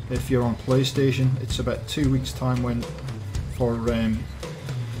 If you're on PlayStation, it's about 2 weeks' time when for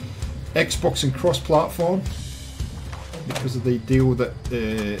Xbox and cross-platform, because of the deal that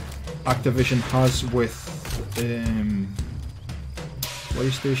Activision has with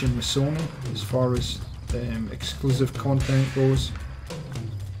PlayStation with Sony as far as exclusive content goes.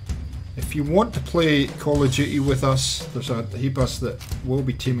 If you want to play Call of Duty with us, there's a heap of us that will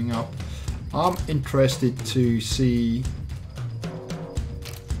be teaming up. I'm interested to see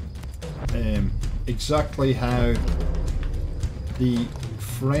exactly how the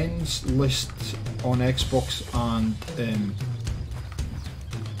friends list on Xbox and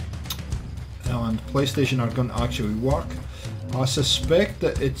PlayStation are going to actually work. I suspect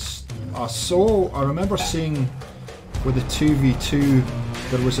that it's... I remember seeing with the 2v2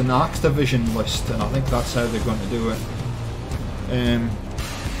 there was an Activision list, and I think that's how they're going to do it.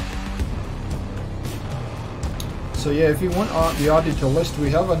 So yeah, if you want to be added to a list, we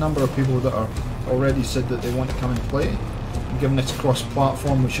have a number of people that are already said that they want to come and play. And given it's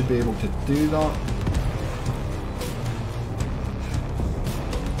cross-platform, we should be able to do that.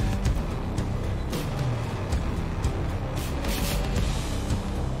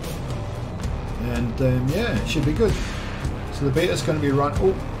 And yeah, it should be good. So the beta's going to be run.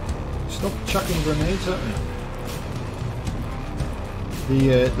 Oh, stop chucking grenades at me.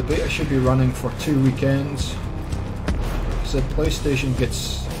 The beta should be running for 2 weekends. So PlayStation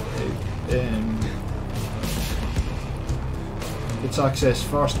gets access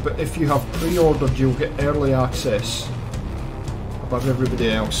first, but if you have pre-ordered, you'll get early access above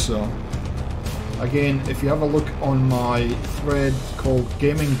everybody else. So again, if you have a look on my thread called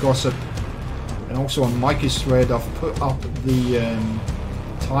Gaming Gossip, and also on Mikey's thread, I've put up the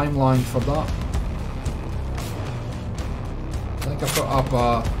timeline for that. I think I put up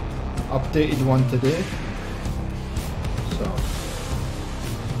a updated one today. So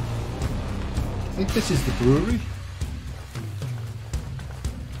I think this is the brewery.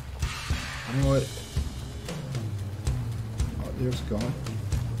 I know it. Oh, there's gone.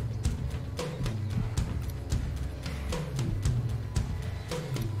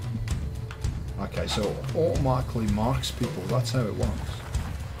 Okay, so automatically marks people, that's how it works.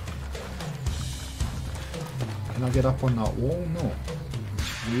 Can I get up on that wall? No.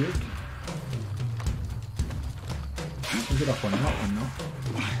 It's weird. I can get up on that one now.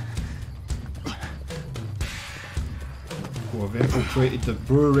 Oh, I've infiltrated the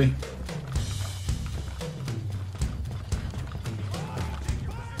brewery.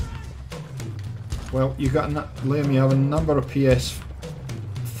 Well, you got Liam, you have a number of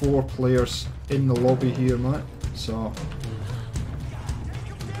PS4 players in the lobby here, mate. So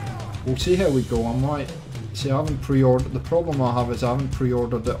we'll see how we go. I might see. I haven't pre-ordered. The problem I have is I haven't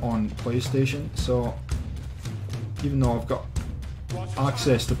pre-ordered it on PlayStation. So even though I've got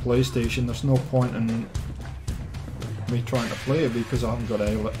access to PlayStation, there's no point in me trying to play it because I haven't got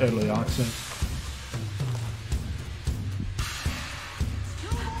early access.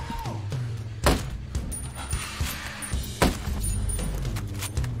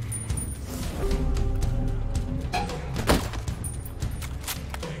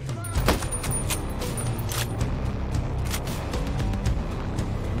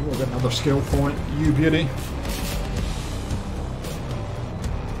 Skill point, you beauty.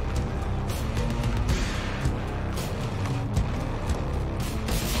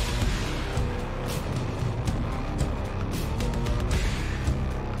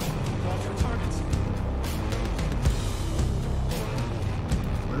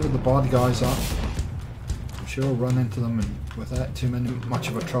 Where are the bad guys at? I'm sure I'll run into them and without too much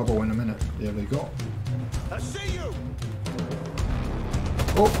of a trouble in a minute. There they go. I see you.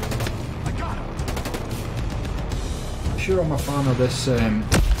 Oh. Sure, I'm a fan of this this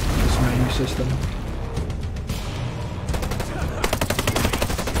menu system.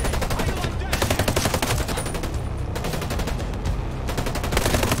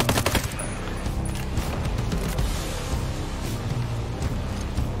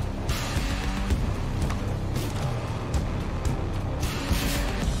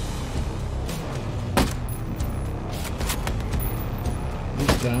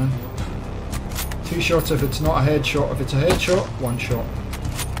 He's down. 2 shots if it's not a headshot. If it's a headshot, 1 shot.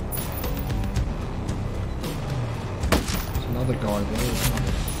 There's another guy there, isn't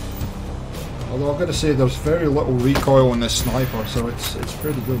there? Although I've got to say there's very little recoil in this sniper, so it's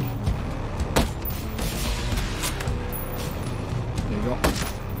pretty good. There you go.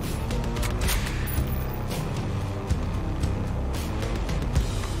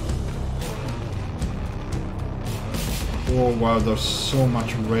 Oh wow, there's so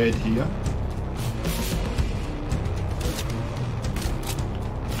much red here.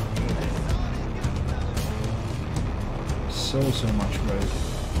 So much red.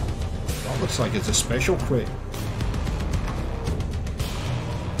 That looks like it's a special crate.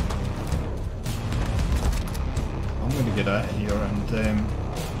 I'm going to get out of here and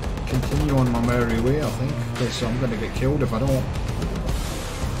continue on my merry way, I think, because I'm going to get killed if I don't.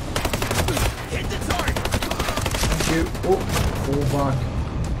 Thank you. Oh, fall back.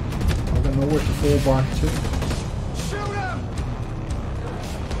 I don't know where to fall back to. Shoot him!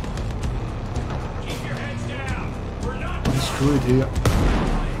 Keep your heads down. We're not. I'm screwed here.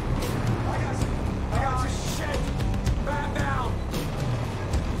 I got your shit. Back down.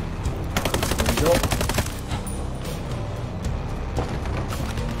 There we go.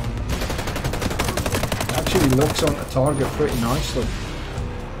 Actually looks on the target pretty nicely.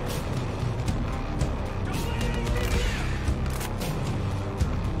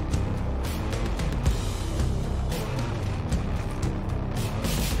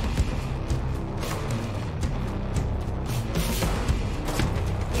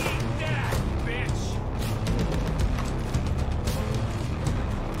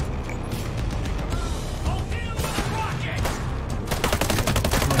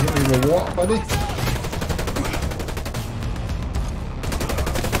 Hit me with what, buddy?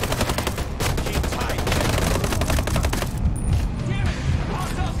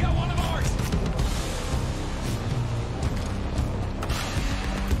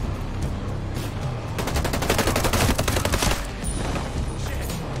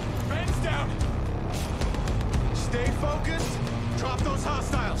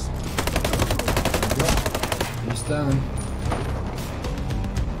 Down.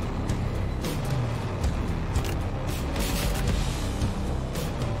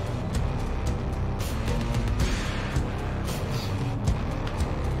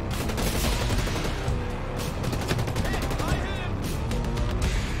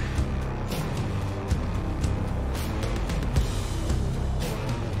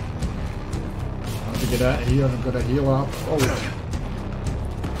 Have to get out of here. I've got to heal up. Oh.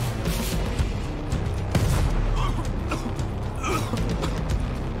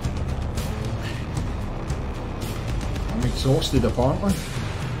 Exhausted apparently.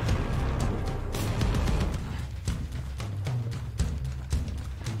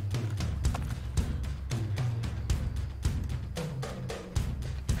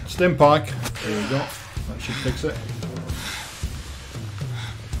 Stim pack. There we go. That should fix it.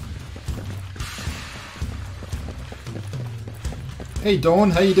 Hey Dawn,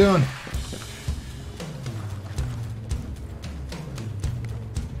 how you doing?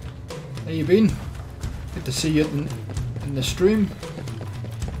 How you been? Good to see you in the stream.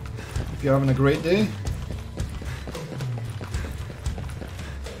 Hope you're having a great day.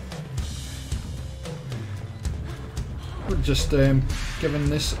 We're just giving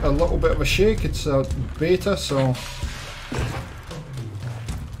this a little bit of a shake. It's a beta, so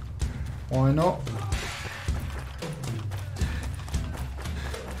why not?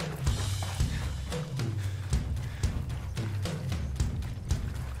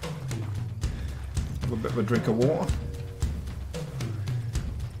 Have a bit of a drink of water.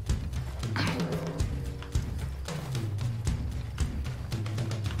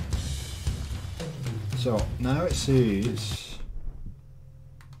 So now it says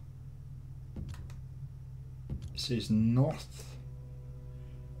north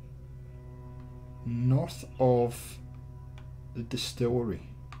of the distillery.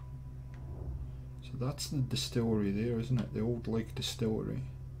 So that's the distillery there, isn't it? The old lake distillery.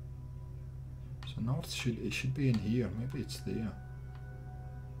 So north should be in here. Maybe it's there.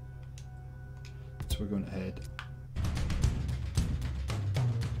 That's where we're going to head.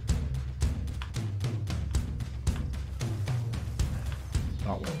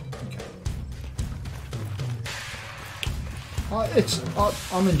 That way. Okay.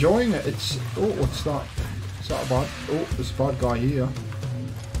 I'm enjoying it. It's what's that? Is that a bad? Oh, there's a bad guy here.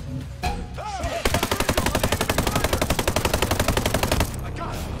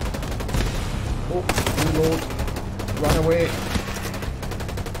 Oh, reload. Run away.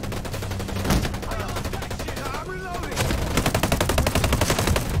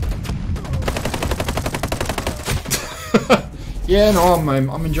 Yeah, no,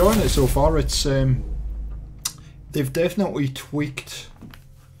 I'm enjoying it so far. It's they've definitely tweaked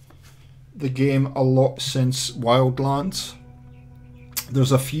the game a lot since Wildlands.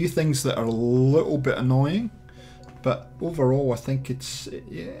 There's a few things that are a little bit annoying, but overall I think it's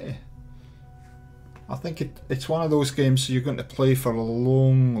I think it's one of those games you're going to play for a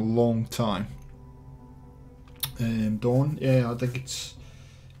long time. Dawn. Yeah, I think it's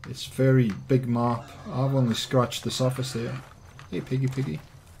very big map. I've only scratched the surface there. Hey, piggy, piggy.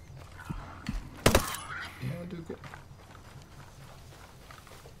 Yeah, I do get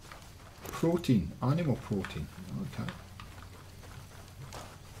protein, animal protein. Okay.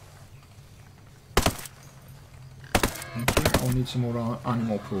 Thank you. I'll need some more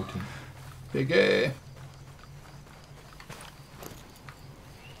animal protein. Piggy.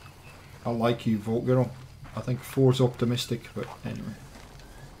 I like you, Vote Girl. I think 4's optimistic, but anyway.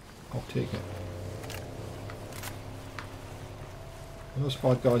 I'll take it. Those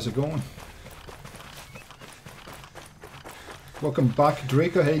bad guys are going. Welcome back,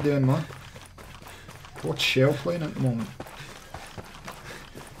 Draco. How you doing, man? What's Shell playing at the moment?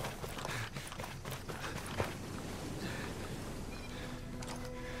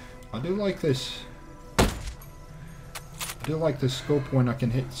 I do like this. I do like the scope when I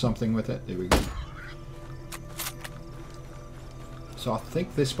can hit something with it. There we go. So I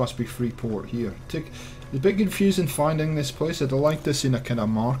think this must be Freeport here. The big confusing finding this place. I'd like this in a kind of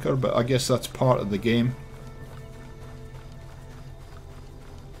marker, but I guess that's part of the game.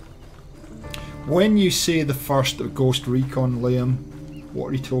 When you say the first Ghost Recon, Liam, what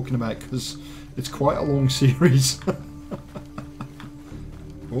are you talking about? Because it's quite a long series.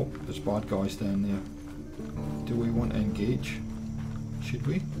 Oh, there's bad guys down there. Do we want to engage? Should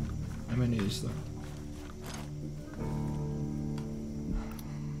we? How many is there?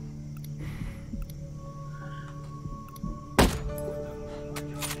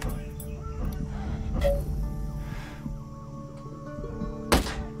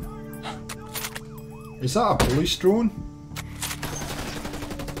 Is that a police drone?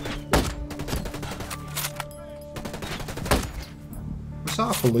 Was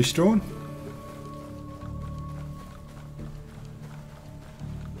that a police drone?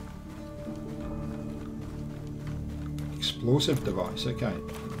 Explosive device, okay.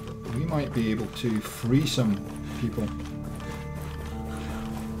 We might be able to free some people.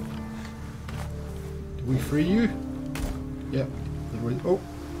 Do we free you? Yep. Oh,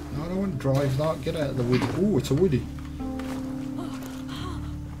 no, I don't want to drive that. Get out of the wood. Oh, it's a woody.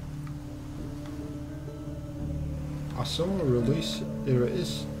 I saw a release. There it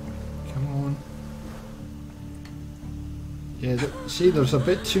is. Come on. Yeah, see, there's a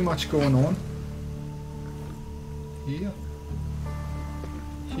bit too much going on. Here.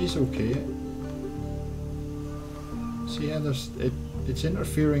 She's okay. See, yeah, it's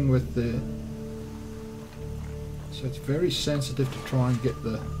interfering with the... So it's very sensitive to try and get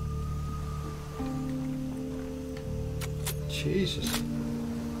the... Jesus.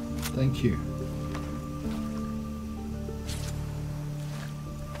 Thank you.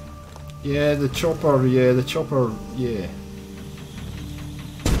 Yeah, the chopper, yeah.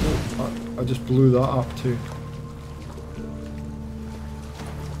 Oh, I just blew that up too.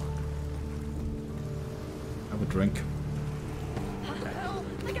 Have a drink.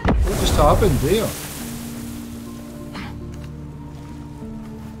 What just happened there?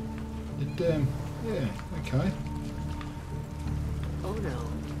 Yeah, okay. Oh no.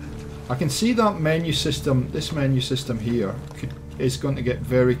 I can see that menu system, this menu system here, is going to get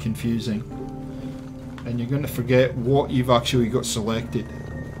very confusing. And you're going to forget what you've actually got selected.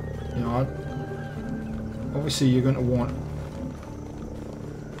 You know, obviously you're going to want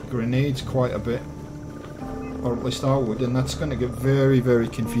grenades quite a bit. Or at least I would, and that's going to get very, very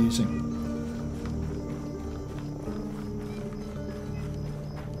confusing.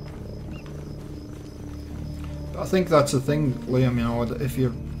 I think that's the thing, Liam, you know, if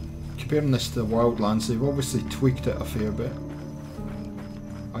you're comparing this to Wildlands, they've obviously tweaked it a fair bit.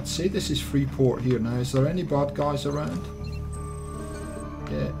 I'd say this is Freeport here now. Is there any bad guys around?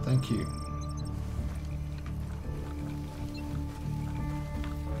 Yeah, thank you.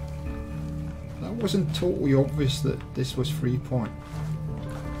 That wasn't totally obvious that this was Freeport.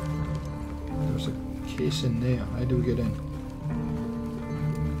 There's a case in there. How do we get in?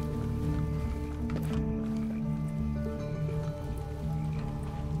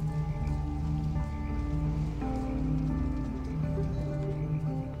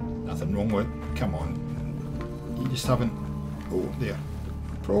 Nothing wrong with it. Come on. You just haven't... Oh, there.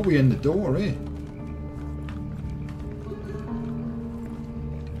 Probably in the door, eh?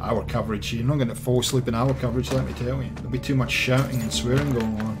 Our coverage. You're not going to fall asleep in our coverage, let me tell you. There'll be too much shouting and swearing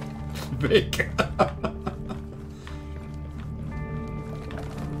going on. Big.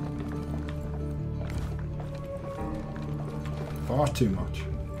 Far too much.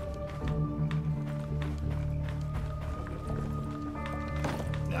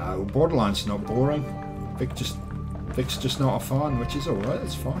 No, Borderlands not boring. Vic's just not a fan, which is alright,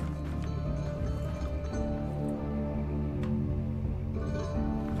 it's fine.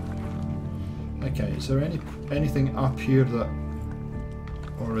 Is there anything up here that,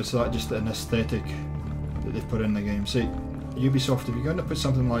 or is that just an aesthetic that they put in the game? See, Ubisoft, if you're going to put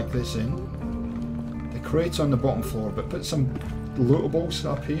something like this in, the crates on the bottom floor, but put some lootables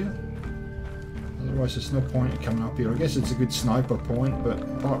up here. Otherwise there's no point in coming up here. I guess it's a good sniper point, but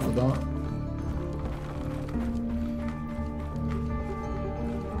apart from that,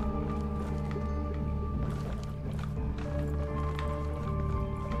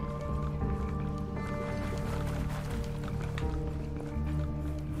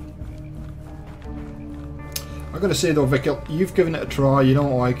 I've got to say though, Vicky, you've given it a try, you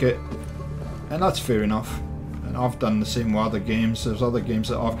don't like it, and that's fair enough. And I've done the same with other games. There's other games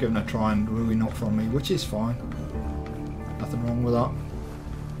that I've given a try and really not for me, which is fine. Nothing wrong with that.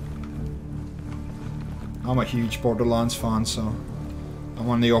 I'm a huge Borderlands fan, so I'm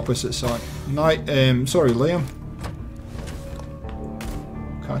on the opposite side. Sorry, Liam.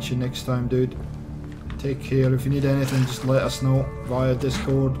 Catch you next time, dude. Take care. If you need anything, just let us know via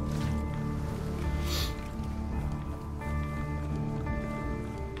Discord.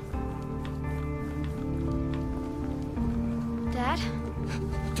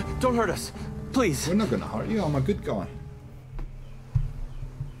 Don't hurt us, please. We're not gonna hurt you. I'm a good guy.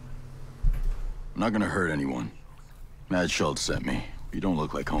 I'm not gonna hurt anyone. Mad Schultz sent me. You don't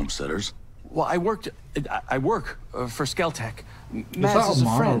look like homesteaders. Well, I work for Skeltech. Is Mads that is a a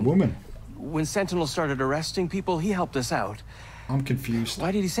man or a friend. woman? When Sentinel started arresting people, he helped us out. I'm confused.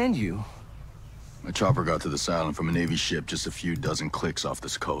 Why did he send you? My chopper got to this island from a Navy ship just a few dozen clicks off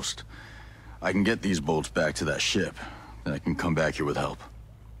this coast. I can get these bolts back to that ship, then I can come back here with help.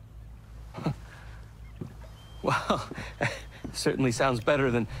 Well, certainly sounds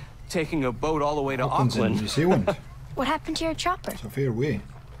better than taking a boat all the way to Auckland's in Auckland. New Zealand. What happened to your chopper? It's a fair way.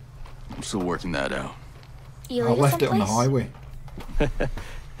 I'm still working that out. You I leave left it on the someplace? highway.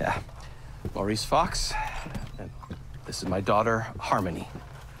 Yeah. Maurice Fox. And this is my daughter, Harmony.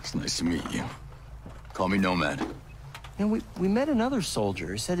 It's nice to meet you. Call me Nomad. You know, we met another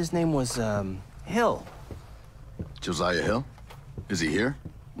soldier. He said his name was, Hill. Josiah Hill? Is he here?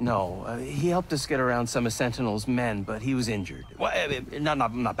 No, he helped us get around some of Sentinel's men, but he was injured. Well,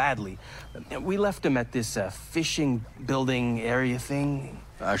 not badly. We left him at this fishing building area thing.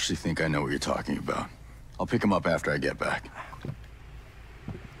 I actually think I know what you're talking about. I'll pick him up after I get back.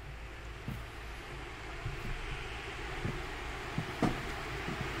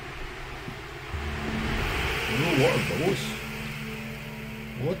 Oh, what are those?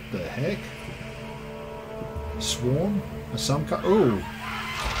 What the heck? Swarm? Or some kind? Oh!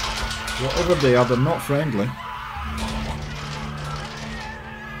 Whatever they are, they're not friendly.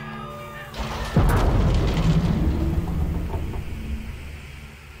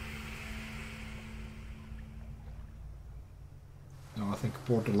 No, I think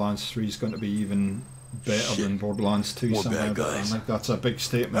Borderlands 3 is going to be even better than Borderlands 2 More somehow. bad guys. I think that's a big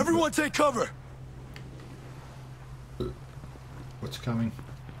statement. Everyone take cover! What's coming?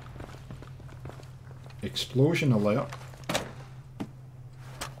 Explosion alert.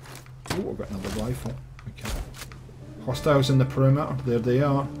 Oh, I've got another rifle. Okay. Hostiles in the perimeter. There they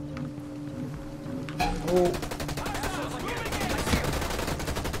are. Oh.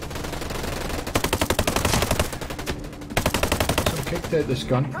 So kicked out this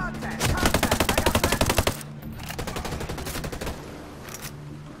gun.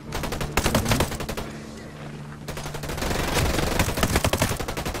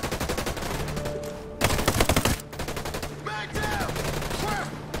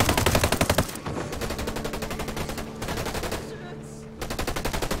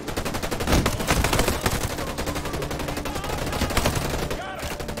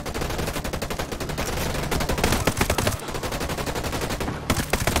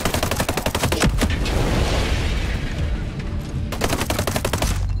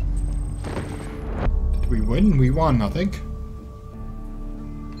 We won, I think.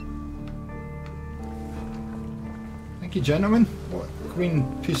 Thank you, gentlemen. What green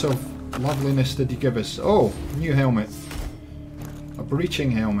piece of loveliness did you give us? Oh, new helmet. A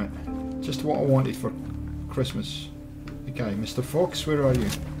breaching helmet. Just what I wanted for Christmas. Okay, Mr. Fox, where are you?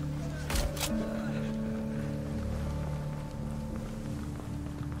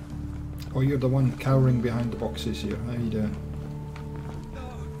 Oh, you're the one cowering behind the boxes here. How you doing?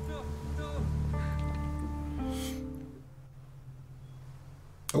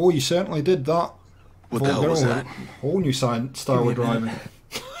 Oh, you certainly did that. What the hell was that? Whole new style of driving.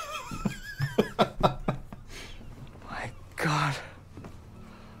 My God.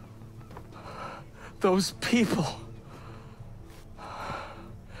 Those people.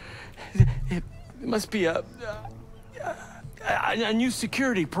 It must be a new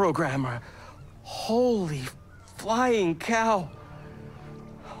security program. Holy flying cow.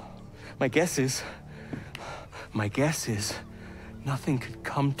 My guess is nothing could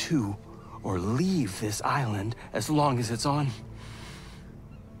come to or leave this island as long as it's on.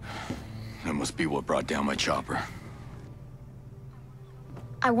 That must be what brought down my chopper.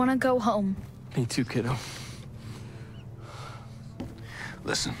 I want to go home. Me too, kiddo.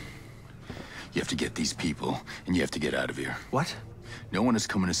 Listen, you have to get these people, and you have to get out of here. What? No one is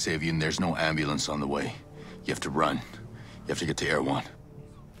coming to save you, and there's no ambulance on the way. You have to run. You have to get to Air One.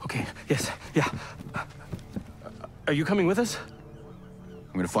 Okay, yes, yeah. Are you coming with us?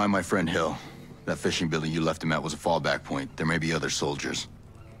 I'm gonna find my friend Hill. That fishing building you left him at was a fallback point. There may be other soldiers.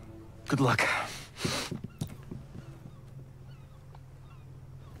 Good luck.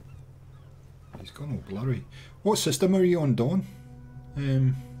 He's gone all blurry. What system are you on, Dawn?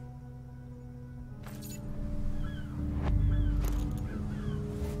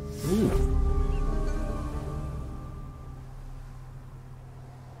 Ooh.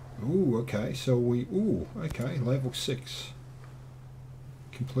 Ooh, okay, so we... Ooh, okay, level 6.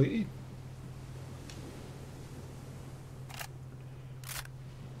 Completed.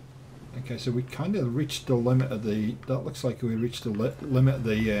 Okay, so we kind of reached the limit of the... That looks like we reached the limit of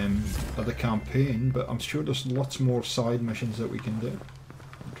the campaign, but I'm sure there's lots more side missions that we can do.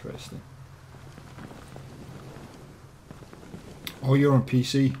 Interesting. Oh, you're on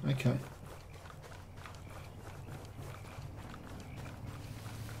PC. Okay.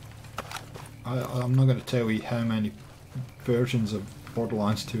 I'm not going to tell you how many versions of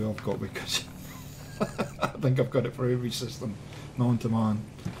Borderlands 2 I've got, because I think I've got it for every system known to man.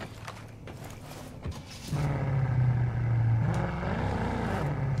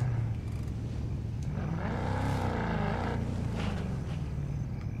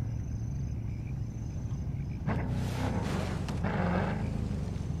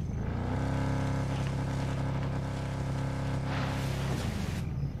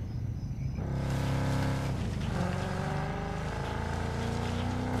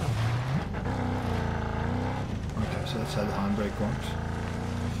 So that's how the handbrake works.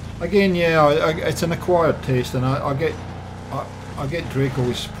 Again, yeah, it's an acquired taste, and I get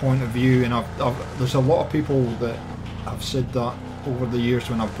Draco's point of view, and there's a lot of people that have said that over the years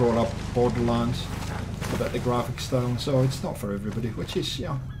when I've brought up Borderlands about the graphic style, so it's not for everybody, which is,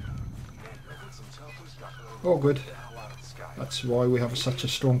 yeah, all good. That's why we have such a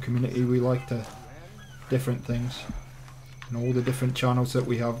strong community. We like the different things, and all the different channels that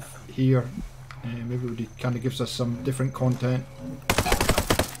we have here. Everybody kind of gives us some different content.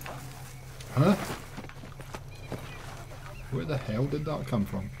 Huh? Where the hell did that come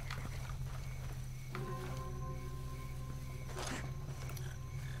from?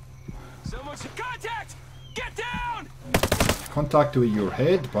 Someone's contact! Get down! Contact with your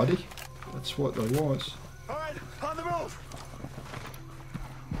head, buddy. That's what there was. Alright, on the move!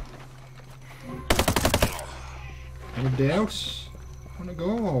 Anybody else wanna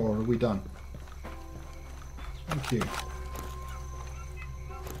go, or are we done? Thank you.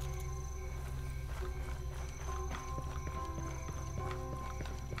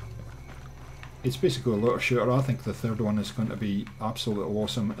 It's basically a looter shooter. I think the third one is going to be absolutely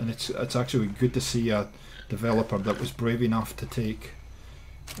awesome, and it's actually good to see a developer that was brave enough to take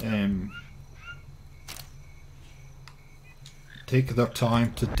their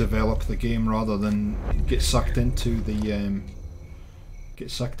time to develop the game rather than get sucked into the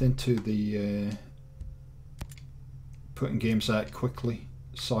putting games out quickly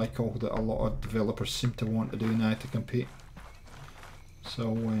cycle that a lot of developers seem to want to do now to compete.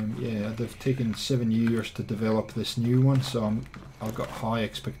 So yeah, they've taken 7 years to develop this new one, so I've got high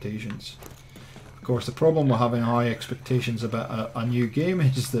expectations. Of course, the problem with having high expectations about a new game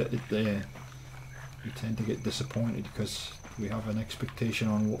is that you tend to get disappointed because we have an expectation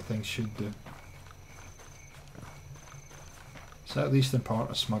on what things should do. Southeastern part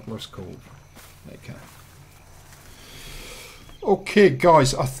of Smuggler's Cove. Okay. Okay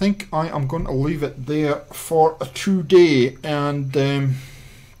guys, I think I am going to leave it there for today, and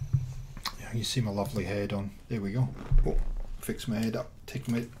you see my lovely head on. There we go. Oh, fix my head up. Take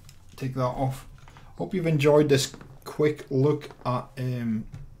that off. Hope you've enjoyed this quick look at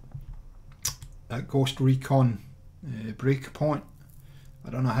Ghost Recon Breakpoint. I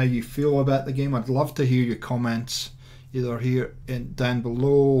don't know how you feel about the game. I'd love to hear your comments, either here down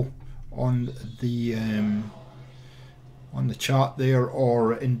below on the chat there,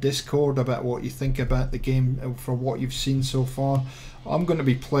 or in Discord, about what you think about the game for what you've seen so far. I'm going to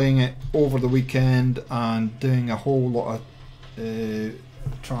be playing it over the weekend and doing a whole lot of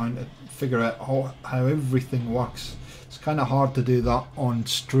trying to figure out how everything works. It's kind of hard to do that on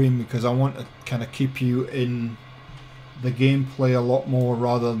stream because I want to kind of keep you in the gameplay a lot more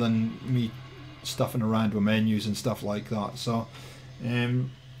rather than me stuffing around with menus and stuff like that. So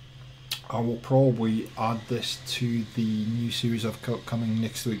I will probably add this to the new series I've got coming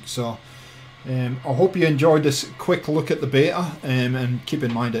next week. So I hope you enjoyed this quick look at the beta, and keep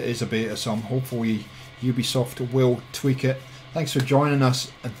in mind it is a beta, so hopefully Ubisoft will tweak it. Thanks for joining us,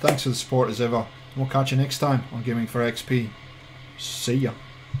 and thanks for the support as ever. We'll catch you next time on Gaming for XP. See ya.